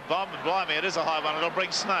high bomb, and blimey, it is a high one. It'll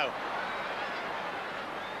bring snow.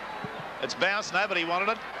 It's bounced. Nobody wanted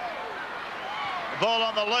it. The ball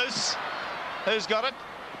on the loose. Who's got it?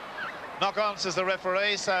 Knock-on, says the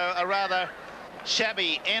referee. So a rather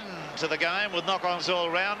shabby end to the game with knock-ons all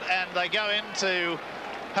round, and they go into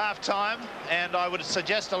half-time, and I would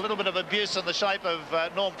suggest a little bit of abuse in the shape of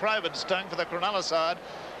Norm Probyn's tongue for the Cronulla side,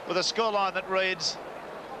 with a scoreline that reads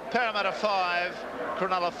Parramatta 5,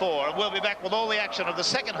 Cronulla 4. And we'll be back with all the action of the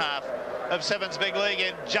second half of Sevens Big League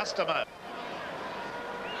in just a moment.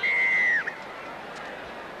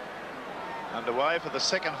 Underway for the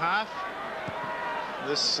second half.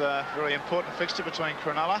 This very important fixture between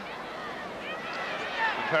Cronulla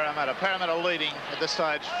and Parramatta. Parramatta leading at this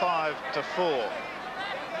stage 5-4.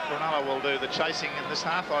 Cronulla will do the chasing in this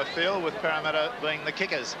half, I feel, with Parramatta being the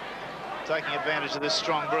kickers, taking advantage of this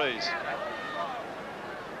strong breeze.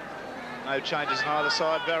 No changes on either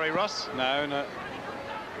side, Barry Ross? No. And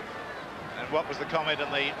what was the comment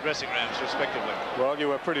in the dressing rooms, respectively? Well, you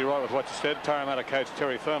were pretty right with what you said. Parramatta coach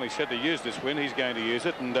Terry Fernley said to use this win. He's going to use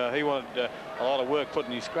it, and he wanted a lot of work put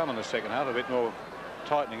in his scrum in the second half, a bit more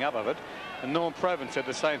tightening up of it. And Norm Provan said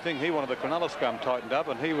the same thing. He wanted the Cronulla scrum tightened up,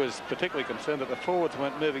 and he was particularly concerned that the forwards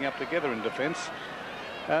weren't moving up together in defence.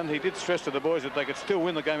 And he did stress to the boys that they could still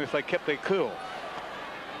win the game if they kept their cool.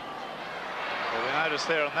 Well, we noticed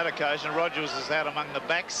there on that occasion, Rogers is out among the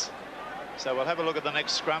backs. So we'll have a look at the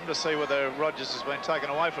next scrum to see whether Rogers has been taken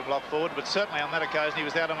away from lock forward. But certainly on that occasion, he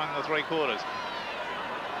was out among the three quarters.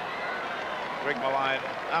 Greg Malone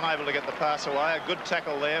unable to get the pass away. A good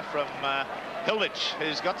tackle there from Hilditch,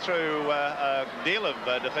 who's got through a deal of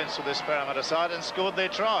defence with this Parramatta side and scored their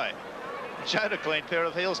try. Showed a clean pair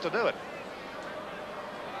of heels to do it.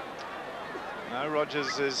 No,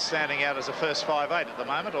 Rogers is standing out as a first 5'8" at the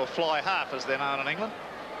moment, or fly half as they're known in England.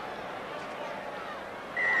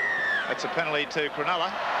 That's a penalty to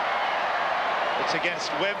Cronulla. It's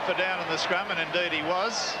against Webb for down in the scrum, and indeed he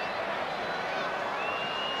was.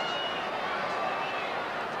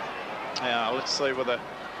 Now let's see whether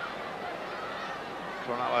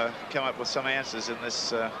Cronulla come up with some answers in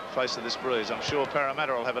this face of this breeze. I'm sure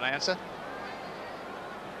Parramatta will have an answer.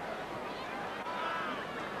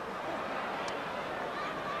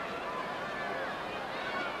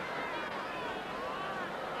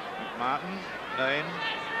 Martin, Neen,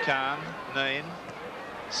 Khan, Neen,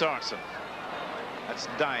 Sorensen. That's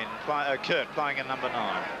Dane, Kurt playing in number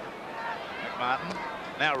 9. McMartin,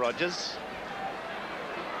 now Rogers.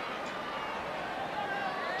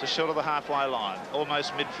 Just short of the halfway line,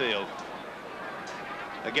 almost midfield.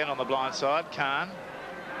 Again on the blind side, Khan.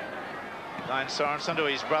 Dane Sorensen to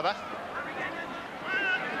his brother.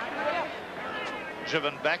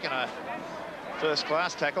 Driven back in a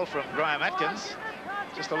first-class tackle from Graham Atkins.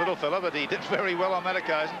 Just a little fella, but he did very well on that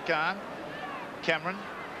occasion. Khan, Cameron,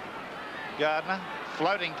 Gardner,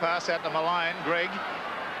 floating pass out to Malone. Greg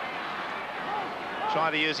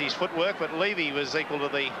trying to use his footwork, but Levy was equal to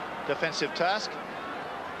the defensive task.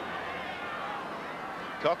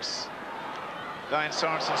 Cox, Dane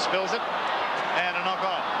Sorensen spills it, and a knock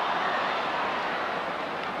on.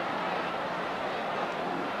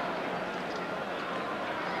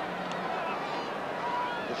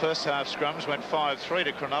 The first half scrums went 5-3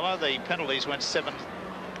 to Cronulla. The penalties went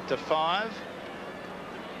 7-5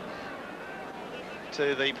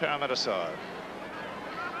 to the Parramatta side.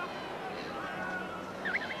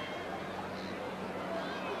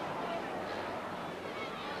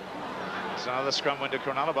 It's another scrum went to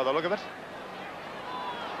Cronulla by the look of it.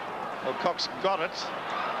 Well, Cox got it,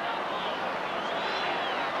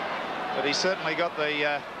 but he certainly got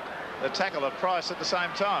the tackle of Price at the same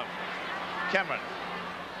time. Cameron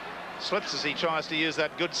slips as he tries to use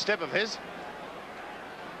that good step of his.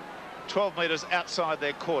 12 metres outside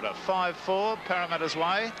their quarter. 5-4, Parramatta's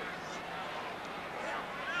way.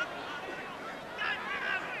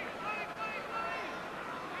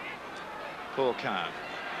 Paul Khan.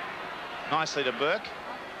 Nicely to Burke.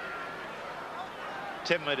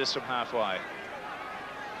 10 metres from halfway.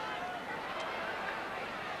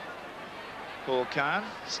 Paul Khan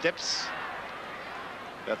steps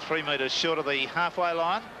about 3 metres short of the halfway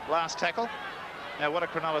line. Last tackle. Now what are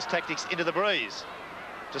Cronulla's tactics into the breeze?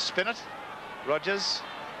 To spin it. Rogers.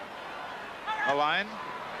 Malone.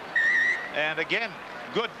 And again,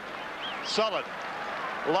 good, solid,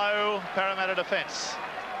 low Parramatta defence.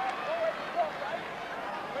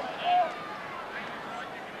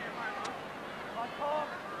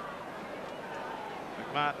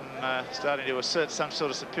 McMartin starting to assert some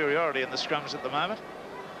sort of superiority in the scrums at the moment.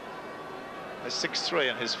 There's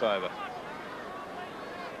 6-3 in his favour.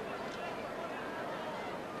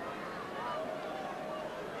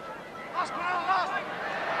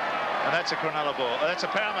 And that's a Cronulla ball. That's a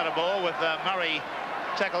Parramatta ball with Murray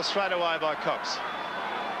tackled straight away by Cox.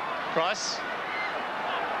 Price.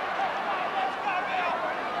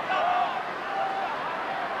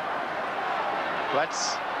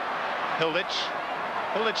 Platts. Hilditch.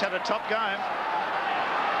 Hilditch had a top game.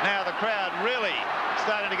 Now the crowd really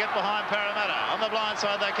starting to get behind Parramatta. On the blind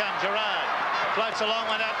side they come. Gerard floats along,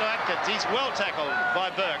 went out to Atkins. He's well tackled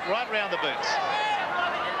by Burke, right round the boots.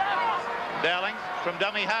 Dowling from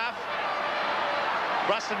dummy half.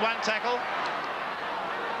 Rusted one tackle.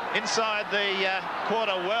 Inside the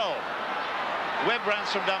quarter well. Webb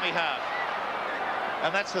runs from dummy half.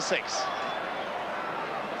 And that's the 6.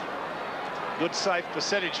 Good safe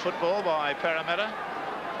percentage football by Parramatta.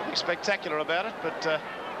 Nothing spectacular about it, but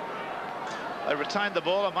They retained the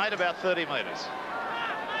ball and made about 30 metres.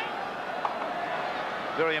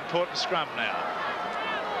 Very important scrum now.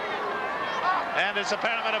 And it's a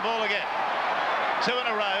Parramatta ball again. 2 in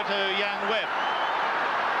a row to young Webb.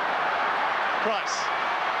 Price.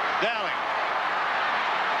 Dowling.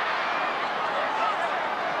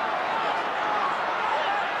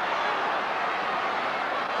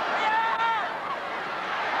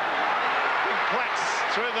 Big Platts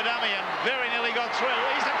through the dummy and very nearly got through.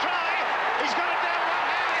 He's a try. He's got it down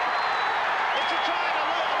one-handed. It's a try to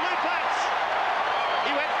Lou Platts.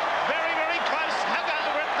 He went very, very close, hung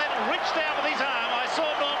over it, then reached down with his arm. I saw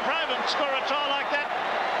Norm Proven score a try like that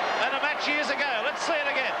in a match years ago. Let's see it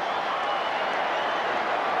again.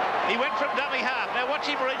 He went from dummy half. Now watch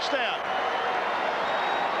him reach down.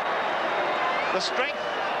 The strength.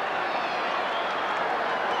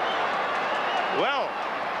 Well,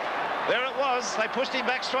 there it was. They pushed him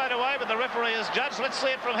back straight away, but the referee has judged. Let's see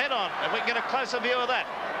it from head on, if we can get a closer view of that.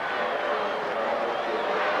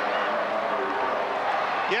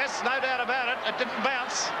 Yes, no doubt about it. It didn't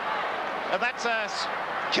bounce. And that's a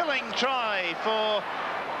killing try for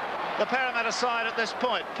the Parramatta side at this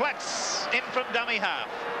point. Platts in from dummy half.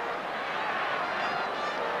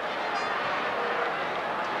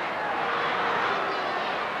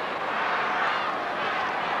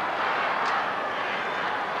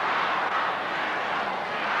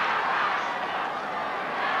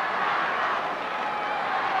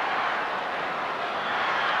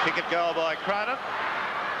 Kick at goal by Cronulla.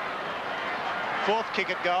 4th kick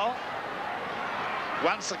at goal.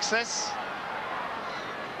 1 success.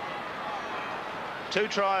 2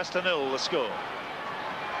 tries to 0 the score.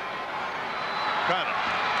 Cronulla.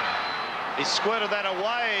 He squirted that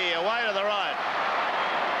away to the right.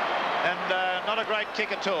 And not a great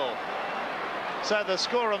kick at all. So the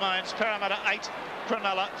score remains Parramatta 8,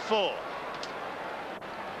 Cronulla 4.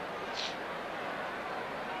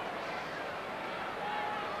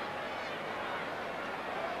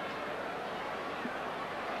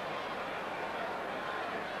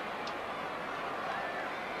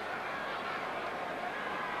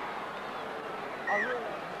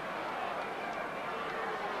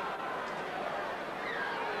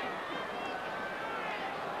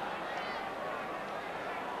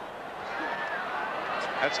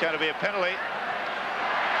 That's going to be a penalty.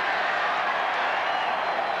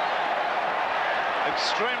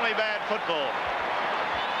 Extremely bad football.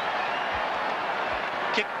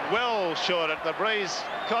 Kicked well short at the breeze.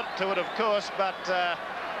 Caught to it, of course, but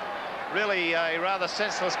really a rather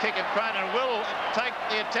senseless kick. And Cronin will take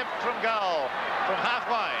the attempt from goal from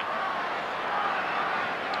halfway.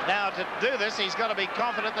 Now, to do this, he's got to be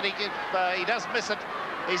confident that if he does miss it,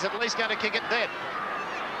 he's at least going to kick it dead.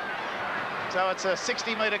 So it's a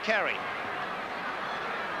 60-metre carry.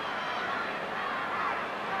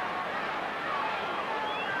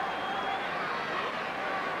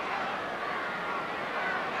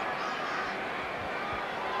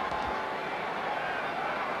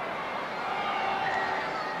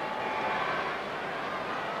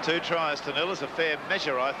 Two tries to 0 is a fair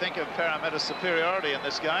measure, I think, of Parramatta's superiority in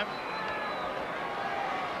this game.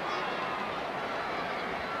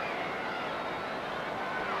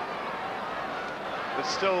 But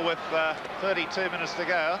still with 32 minutes to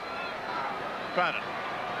go. Cronin.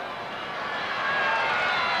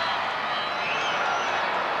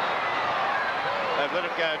 They've let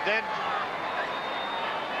it go dead.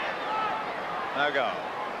 No goal.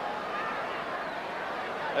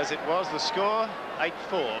 As it was, the score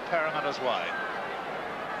 8-4, Parramatta's way.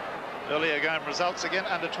 Earlier game results again,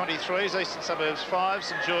 under 23s, Eastern Suburbs 5,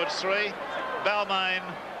 St George 3, Balmain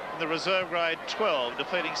in the reserve grade 12,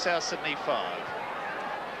 defeating South Sydney 5.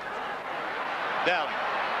 Dowling.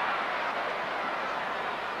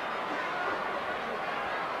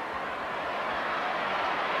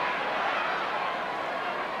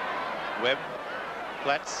 Webb.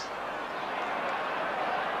 Platts.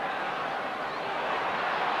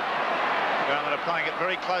 Parramatta playing it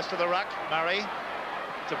very close to the ruck. Murray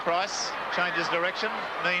to Price. Changes direction.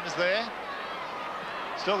 Means there.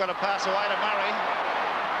 Still got to pass away to Murray.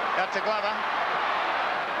 Out to Glover.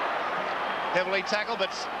 Heavily tackled,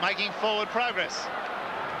 but making forward progress.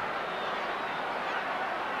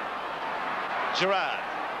 Gerard.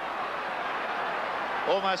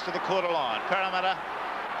 Almost to the quarter line. Parramatta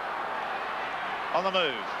on the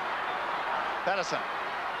move. Patterson.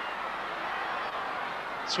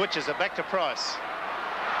 Switches it back to Price.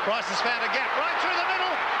 Price has found a gap right through the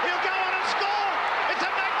middle. He'll go on and score. It's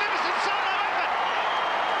a magnificent solo effort.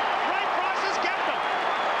 Ray Price has gapped him.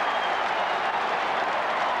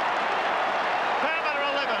 Parramatta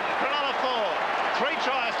 11, Cronulla 4. 3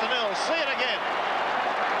 tries to 0. See it again.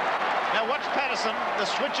 Now watch Watch Patterson, the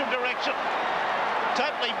switch of direction.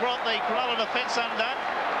 Totally brought the Cronulla defence undone.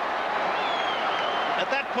 At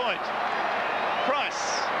that point,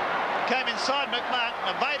 Price came inside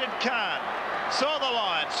McMartin, evaded Khan, saw the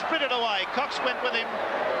line, sprinted away. Cox went with him,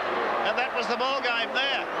 and that was the ball game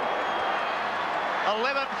there.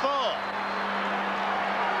 11-4.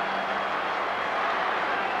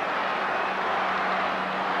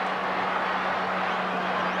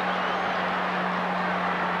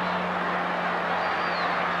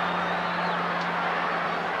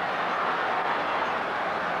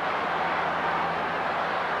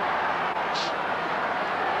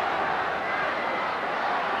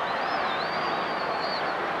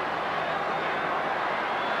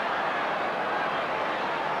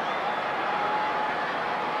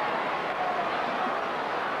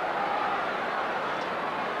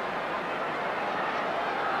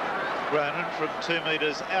 Cronin from 2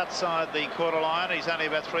 metres outside the quarter line. He's only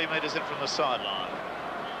about 3 metres in from the sideline.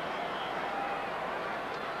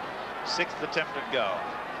 6th attempted goal.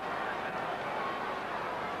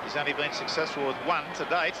 He's only been successful with 1 to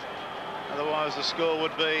date. Otherwise the score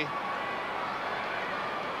would be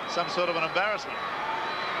some sort of an embarrassment.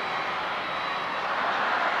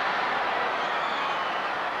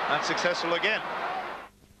 Unsuccessful again.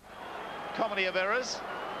 Comedy of errors.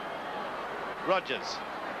 Rogers.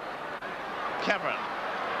 Cameron.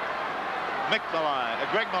 Greg Malone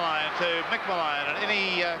to Mick Malone, and in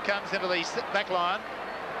he comes into the back line.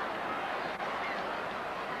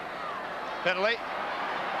 Penalty.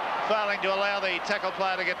 Failing to allow the tackle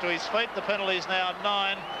player to get to his feet. The penalty is now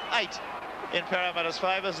 9-8 in Parramatta's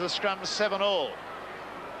favour. The scrum's 7-all.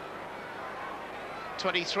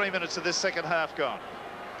 23 minutes of this second half gone.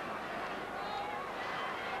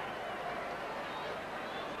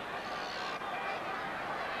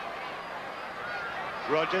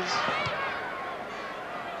 Rogers.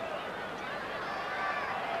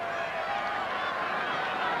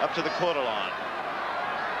 Up to the quarter line.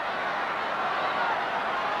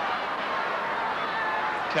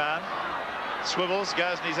 Khan swivels,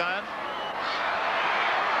 goes in his own.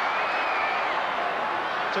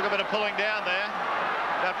 Took a bit of pulling down there.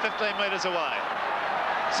 About 15 metres away.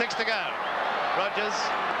 6 to go. Rogers,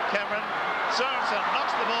 Cameron, Sorensen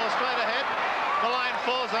knocks the ball straight ahead. The line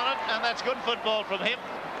falls on it, and that's good football from him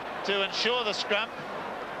to ensure the scrum.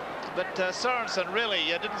 But Sorensen really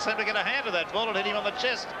didn't seem to get a hand of that ball. It hit him on the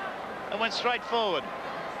chest and went straight forward.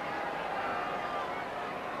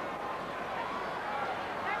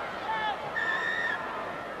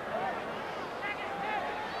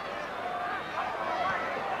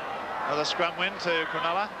 Another scrum win to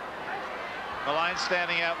Cronulla. Malone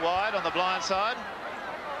standing out wide on the blind side.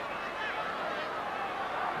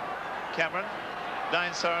 Cameron,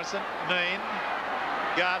 Dane Sorensen, Mean,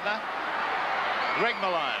 Gardner, Greg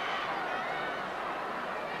Malone.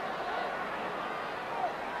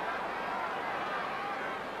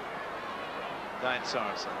 Dane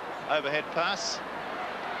Sorensen. Overhead pass.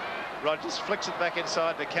 Rogers flicks it back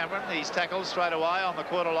inside to Cameron. He's tackled straight away on the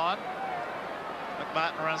quarter line.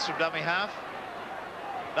 McMartin runs from dummy half.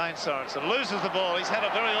 Dane Sorensen loses the ball. He's had a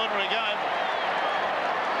very ordinary game.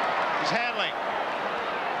 His handling.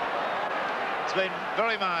 It's been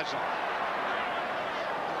very marginal.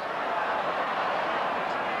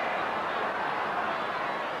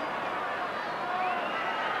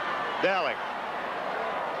 Dowling.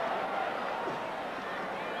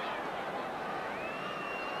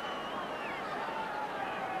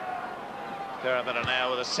 Parramatta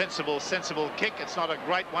now with a sensible kick. It's not a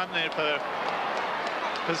great one there for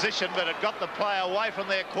position, but it got the player away from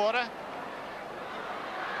their quarter.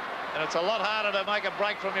 And it's a lot harder to make a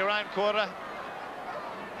break from your own quarter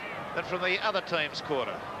than from the other team's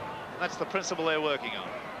quarter. That's the principle they're working on.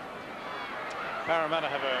 Parramatta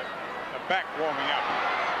have a back warming up.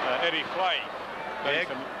 Eddie Flay. Yeah,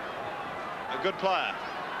 a good player.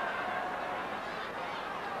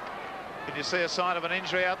 Can you see a sign of an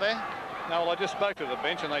injury out there? No, well, I just spoke to the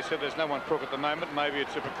bench and they said there's no one crook at the moment. Maybe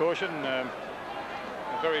it's a precaution. A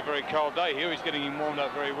very, very cold day here. He's getting him warmed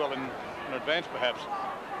up very well in advance, perhaps.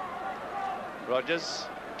 Rogers,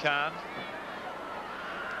 Khan,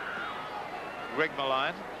 Greg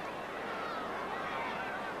Malone.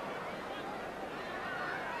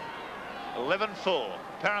 11-4,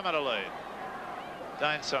 Parramatta lead.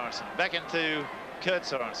 Dane Sorensen back into Kurt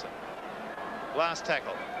Sorensen. Last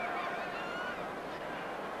tackle.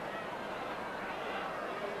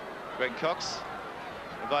 Greg Cox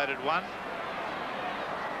evaded one.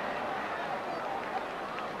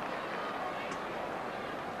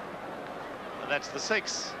 And that's the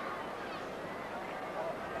 6.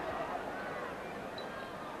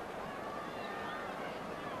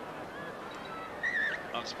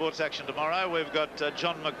 on Sports Action tomorrow. We've got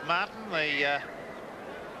John McMartin, the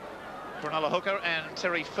Cronulla hooker, and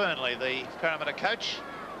Terry Fernley, the Parramatta coach.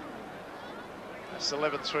 It's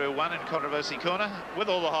 11-1 in Controversy Corner, with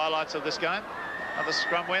all the highlights of this game. Another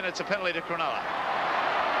scrum win. It's a penalty to Cronulla.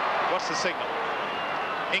 What's the signal?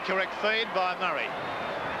 Incorrect feed by Murray.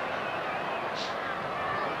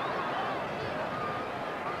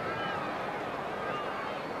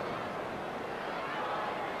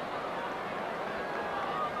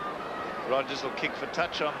 Rogers will kick for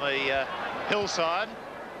touch on the hillside.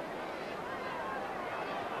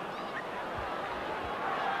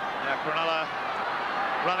 Now Cronulla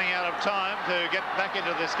running out of time to get back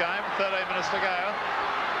into this game. 13 minutes to go.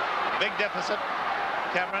 Big deficit.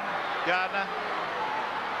 Cameron, Gardner,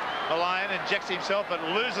 Mullane injects himself but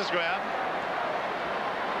loses ground.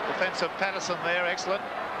 Defence of Patterson there, excellent.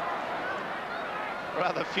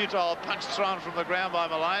 Rather futile punch thrown from the ground by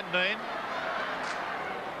Mullane. Neen.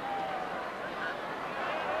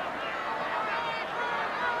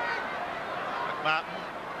 Martin,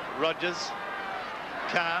 Rogers,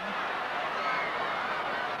 Khan.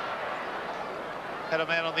 Had a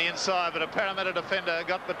man on the inside, but a Parramatta defender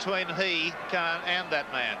got between Khan and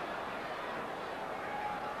that man.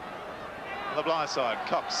 On the blind side,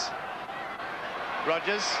 Cox.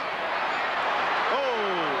 Rogers.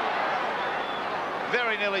 Oh!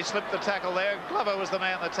 Very nearly slipped the tackle there. Glover was the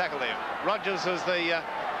man that tackled him. Rogers was the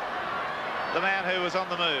man who was on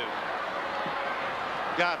the move.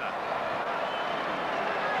 Gardner.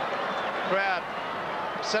 Crowd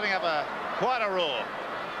setting up quite a roar.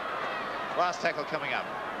 Last tackle coming up.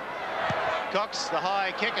 Cox, the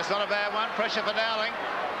high kick, it's not a bad one. Pressure for Dowling.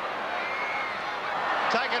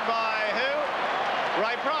 Taken by who?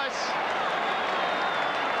 Ray Price.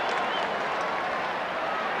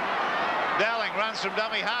 Dowling runs from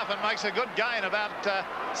dummy half and makes a good gain, about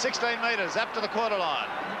 16 metres up to the quarter line.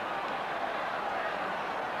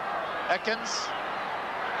 Atkins.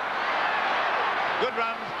 Good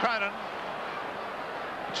run, Cronin.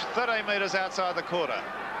 13 metres outside the quarter.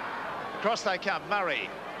 Across they come, Murray.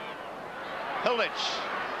 Hilditch.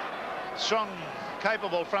 Strong,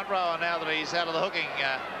 capable front rower now that he's out of the hooking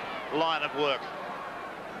line of work.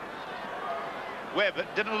 Webb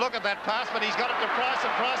didn't look at that pass, but he's got it to Price,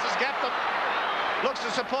 and Price has gapped them. Looks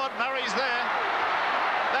to support, Murray's there.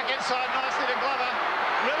 Back inside nicely to Glover.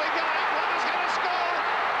 Really going, Glover's going to score.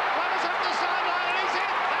 Glover's up the sideline and he's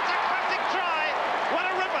in. That's a classic try. What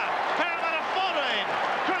a ripper. Parramatta 14,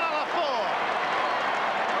 Cronulla 4.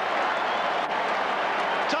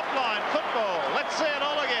 Top line football. Let's see it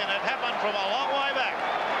all again. It happened from a long way back.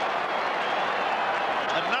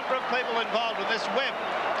 A number of people involved with this. Webb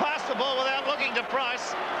passed the ball without looking to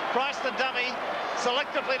Price. Price the dummy,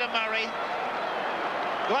 selectively to Murray.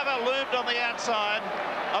 Glover loomed on the outside,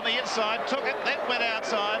 on the inside, took it, then went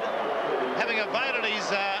outside, having evaded his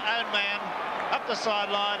own man up the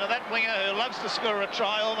sideline, and that winger who loves to score a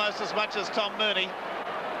try almost as much as Tom Mooney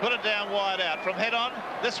put it down wide out. From head on,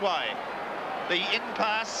 this way. The in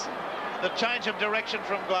pass, the change of direction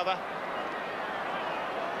from Glover.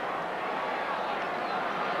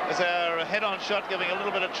 As our head-on shot giving a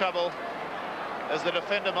little bit of trouble as the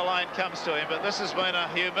defender Mullane comes to him, but this has been a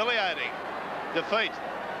humiliating defeat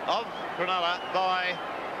of Cronulla by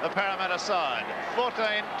the Parramatta side.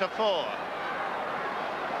 14-4.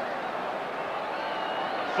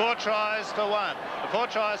 4 tries to 1. 4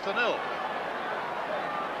 tries to 0.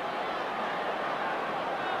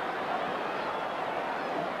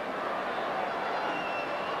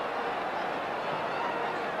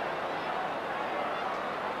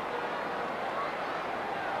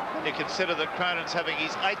 When you consider that Cronin's having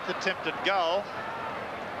his 8th attempted goal,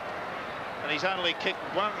 and he's only kicked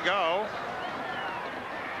 1 goal,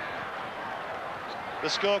 the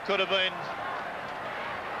score could have been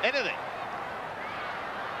anything.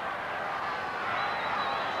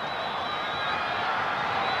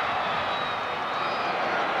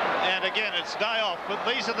 And again, it's day off, but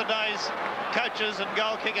these are the days coaches and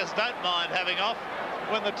goal kickers don't mind having off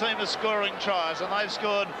when the team is scoring tries, and they've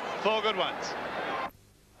scored 4 good ones.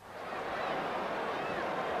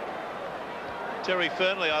 Terry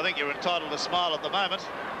Fernley, I think you're entitled to smile at the moment.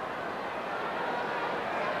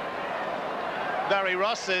 Barry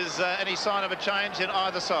Ross, is any sign of a change in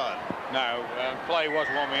either side? No, play was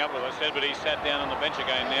warming up, as I said, but he sat down on the bench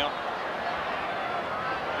again now.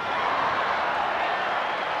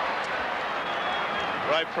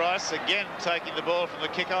 Ray Price again taking the ball from the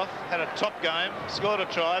kickoff, had a top game, scored a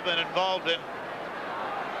try, been involved in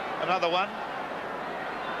another one.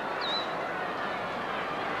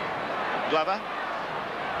 Glover.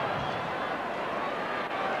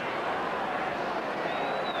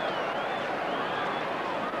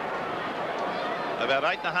 About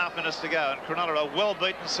 8.5 minutes to go, and Cronulla a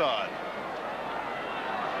well-beaten side.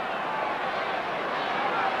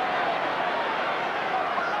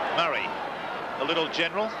 Murray, the little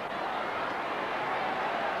general.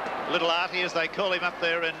 Little Artie, as they call him up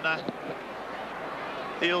there in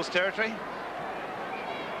Eels territory.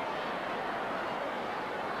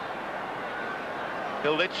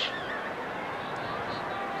 Hilditch.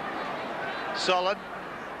 Solid.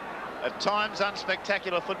 At times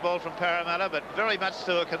unspectacular football from Parramatta, but very much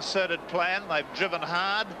to a concerted plan. They've driven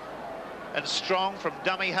hard and strong from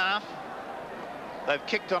dummy half. They've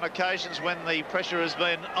kicked on occasions when the pressure has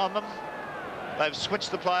been on them. They've switched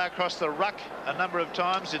the play across the ruck a number of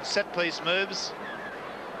times in set-piece moves.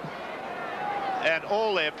 And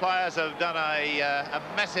all their players have done a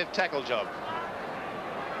massive tackle job.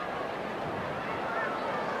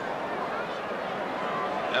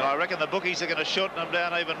 And I reckon the bookies are going to shorten them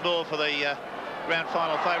down even more for the grand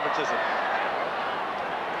final favouritism.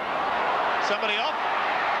 Somebody off.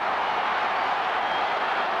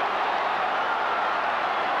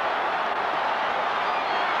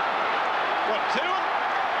 What, two?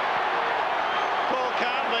 Paul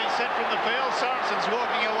Kahn being sent from the field. Sorensen's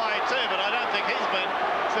walking away too, but I don't think he's been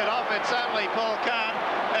set off. It's only Paul Kahn,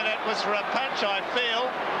 and it was for a punch, I feel.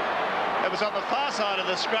 It was on the far side of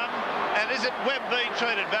the scrum. And is it Webb being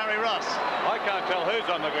treated, Barry Ross? I can't tell who's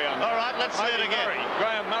on the ground. All right, let's see it again.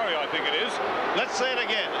 Graham Murray, I think it is. Let's see it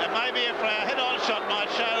again. And maybe if our head-on shot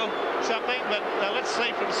might show something, but let's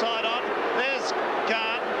see from side on. There's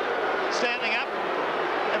Kahn standing up.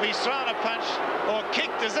 If he's thrown a punch or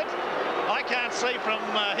kicked, is it? I can't see from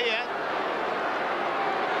here.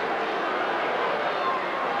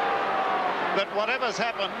 But whatever's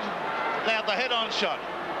happened, now the head-on shot.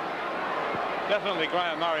 Definitely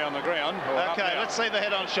Graham Murray on the ground. Okay, let's see the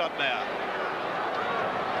head-on shot now.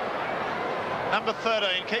 Number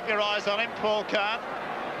 13, keep your eyes on him, Paul Kahn.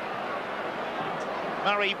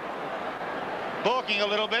 Murray balking a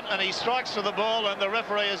little bit, and he strikes for the ball, and the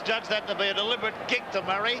referee has judged that to be a deliberate kick to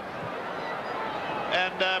Murray.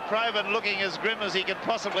 And Provan looking as grim as he could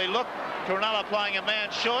possibly look. Cronulla playing a man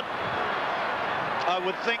short. I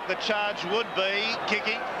would think the charge would be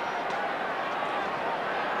kicking.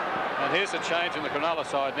 And here's a change in the Cronulla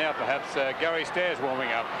side now, perhaps. Gary Stairs warming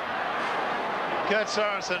up. Kurt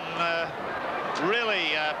Sorensen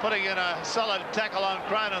really putting in a solid tackle on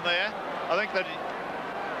Cronin there. I think that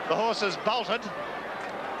the horses bolted.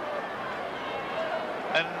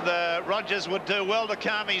 And Rogers would do well to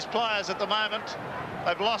calm his players at the moment.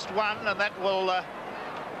 They've lost one, and that will,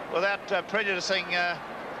 without prejudicing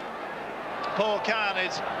Paul Kahn,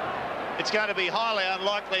 it's going to be highly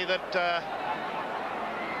unlikely that...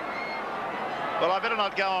 well, I better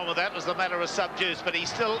not go on with that as the matter of sub judice, but he's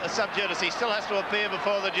still a sub judice. He still has to appear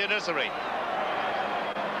before the judiciary.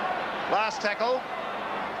 Last tackle.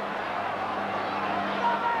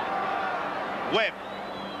 Webb.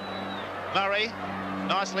 Murray.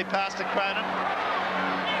 Nicely passed to Cronin.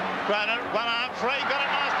 Cronin, one arm free, got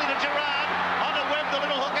it nicely to Gerard. On to Webb, the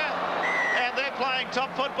little hooker. And they're playing top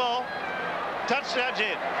football. Touch judge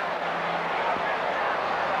in.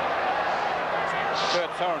 Kurt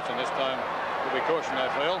Sorensen this time. Will be caution, I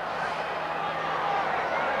feel.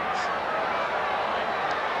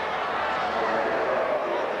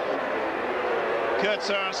 Kurt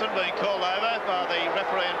Sorensen being called over by the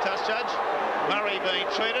referee and touch judge. Murray being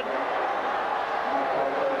treated.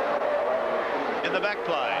 In the back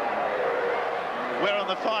play. We're on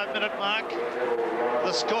the 5-minute mark.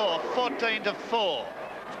 The score 14-4.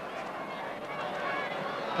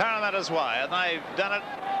 Parramatta's way, and they've done it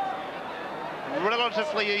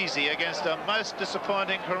relatively easy against a most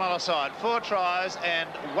disappointing Cronulla side. 4 tries and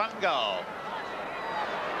 1 goal.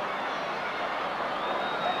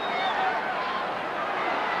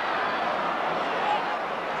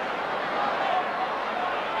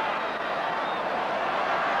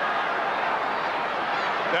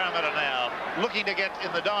 Parramatta now looking to get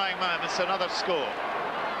in the dying moments another score.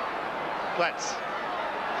 Platts.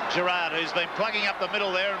 Gerard, who's been plugging up the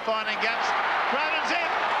middle there and finding gaps. Cronin's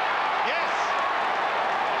in. Yes.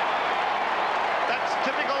 That's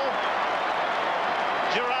typical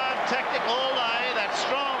Gerard tactic all day. That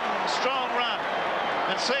strong run.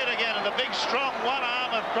 And see it again. And the big, strong one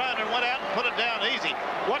arm of Cronin went out and put it down easy.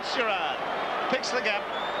 Watch Gerard. Picks the gap.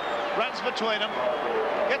 Runs between them.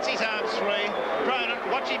 Gets his arms free. Cronin,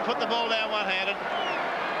 watch him put the ball down one-handed.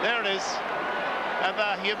 There it is. And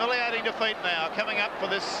the humiliating defeat now coming up for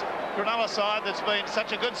this Cronulla side that's been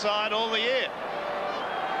such a good side all the year.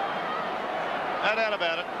 No doubt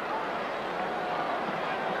about it.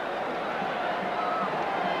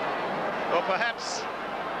 Or perhaps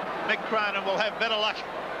Mick Cronin will have better luck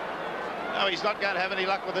No, he's not going to have any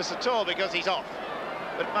luck with this at all because he's off.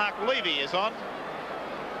 But Mark Levy is on.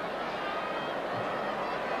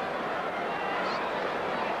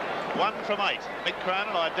 One from 8. Mick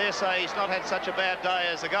Cronin, I dare say he's not had such a bad day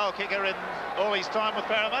as a goal kicker in all his time with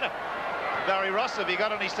Parramatta. Barry Ross, have you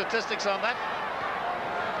got any statistics on that?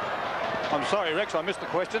 I'm sorry, Rex, I missed the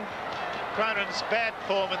question. Cronin's bad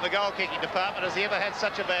form in the goal-kicking department. Has he ever had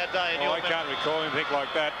such a bad day in your I can't recall anything like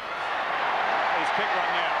that. He's kicked one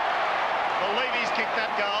now. Well, Levy's kicked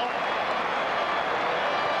that goal.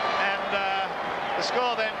 And the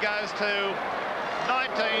score then goes to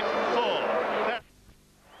 19-4.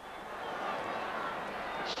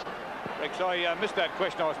 Rex, I missed that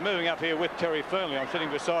question. I was moving up here with Terry Fernley. I'm sitting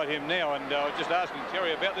beside him now, and I was just asking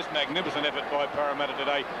Terry about this magnificent effort by Parramatta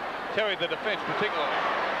today. Terry, the defence particularly.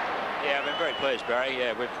 Yeah, I've been very pleased, Barry.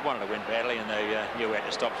 Yeah, we've wanted to win badly, and they knew we had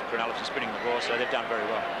to stop Cronulla from spinning the ball, so they've done very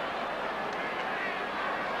well.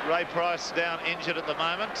 Ray Price down injured at the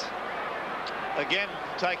moment. Again,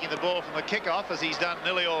 taking the ball from the kick-off, as he's done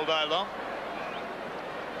nearly all day long.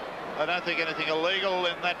 I don't think anything illegal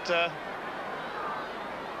in that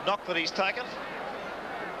knock that he's taken.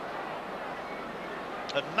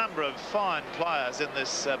 A number of fine players in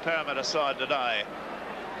this Parramatta side today,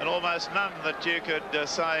 and almost none that you could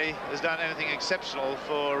say has done anything exceptional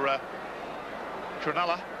for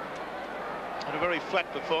Cronulla. And a very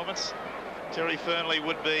flat performance. Terry Fernley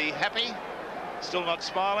would be happy, still not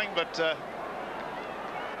smiling, but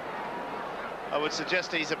I would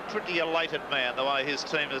suggest he's a pretty elated man the way his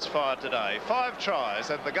team has fired today. 5 tries,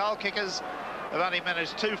 and the goal kickers have only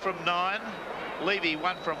managed 2 from 9. Levy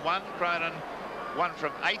 1 from 1. Cronin 1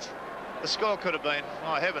 from 8. The score could have been,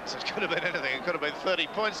 oh heavens, it could have been anything. It could have been 30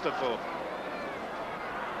 points to 4.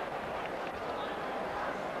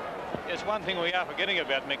 Yes, one thing we are forgetting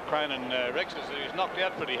about Mick Cronin, Rex, is that he was knocked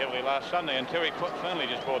out pretty heavily last Sunday, and Terry Fernley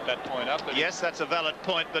just brought that point up. Yes, that's a valid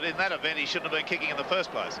point, but in that event he shouldn't have been kicking in the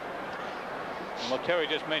first place. Well, Terry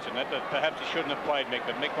just mentioned that perhaps he shouldn't have played Mick,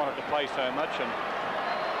 but Mick wanted to play so much. And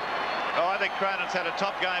oh, I think Cronin's had a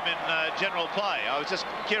top game in general play. I was just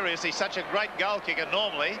curious. He's such a great goal kicker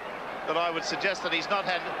normally that I would suggest that he's not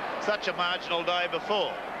had such a marginal day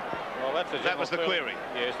before. Well, that was the query.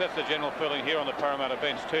 Yes, that's the general feeling here on the Parramatta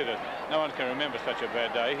bench too, that no one can remember such a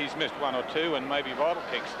bad day. He's missed 1 or 2 and maybe vital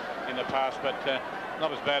kicks in the past, but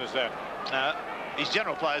not as bad as that. His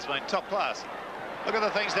general play has been top class. Look at the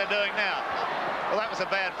things they're doing now. Well, that was a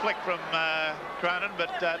bad flick from Cronin,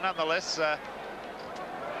 but nonetheless,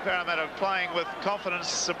 Parramatta playing with confidence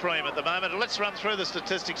supreme at the moment. Let's run through the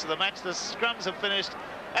statistics of the match. The scrums have finished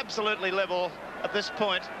absolutely level at this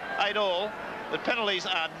point, 8 all. The penalties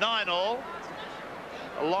are 9 all.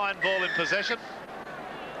 A line ball in possession.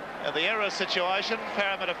 And the error situation,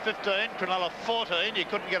 Parramatta 15, Cronulla 14. You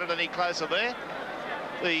couldn't get it any closer there.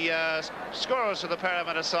 The scorers for the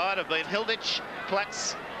Parramatta side have been Hilditch,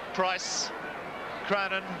 Platts, Price,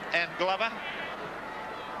 Cronin and Glover.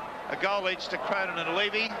 A goal each to Cronin and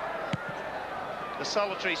Levy. The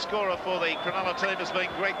solitary scorer for the Cronulla team has been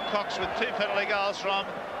Greg Cox with 2 penalty goals from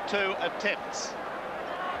 2 attempts.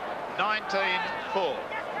 19-4.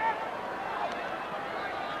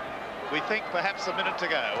 We think perhaps a minute to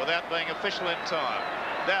go without being official in time.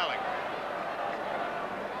 Dowling.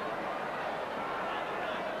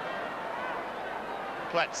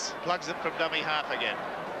 Platts plugs it from dummy half again.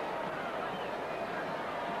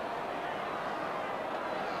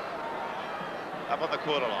 Up on the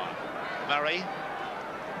quarter line. Murray.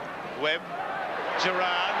 Webb.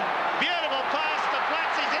 Gerard. Beautiful pass to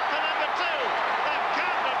Platts. He's hit for number 2. They've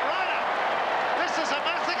carved it right up. This is a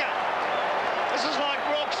massacre. This is like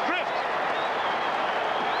Rourke's Drift.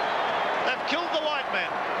 They've killed the white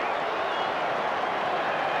man.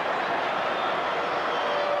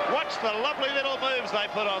 Watch the lovely little moves they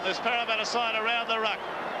put on this Parramatta side around the ruck.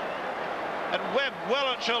 And Webb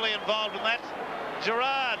well and truly involved in that.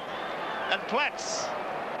 Gerard and Platts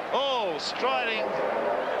all striding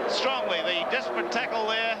strongly. The desperate tackle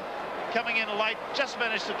there coming in late, just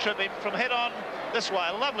managed to trip him from head on this way.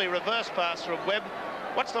 A lovely reverse pass from Webb.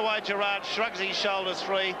 Watch the way Gerard shrugs his shoulders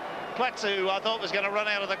free. Platts, who I thought was going to run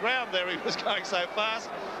out of the ground there, he was going so fast,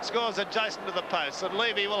 scores adjacent to the post. And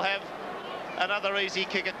Levy will have another easy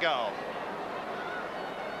kick at goal.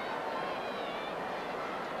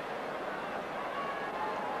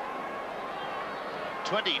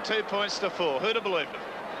 $22 points to 4. Who'd have believed it?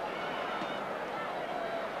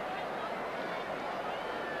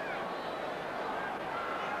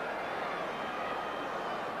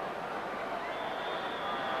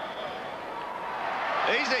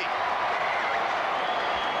 Easy.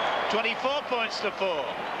 24 points to 4.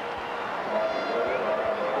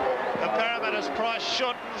 The Parramatta's price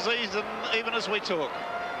shortens even as we talk.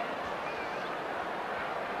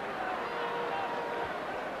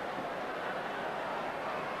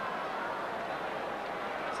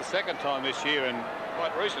 It's the second time this year, and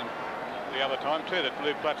quite recent the other time too, that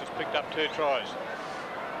Blue Clutch has picked up 2 tries.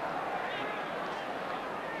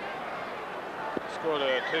 Scored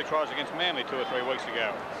 2 tries against Manly 2 or 3 weeks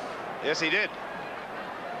ago. Yes, he did.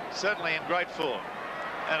 Certainly in great form.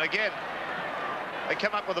 And again, they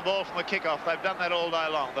come up with the ball from the kickoff. They've done that all day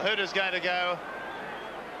long. The Hooter's going to go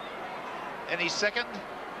any second.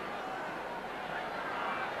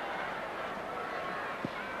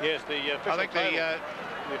 Yes, the official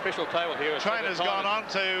table here. Trainer's gone on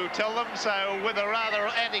to tell them, so with a rather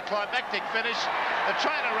anticlimactic finish, the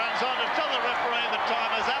trainer runs on to tell the referee the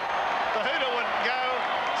time is up. The Hooter wouldn't go.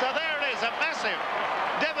 So there it is, a massive,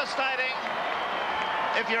 devastating,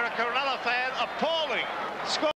 if you're a Cronulla fan, appalling score.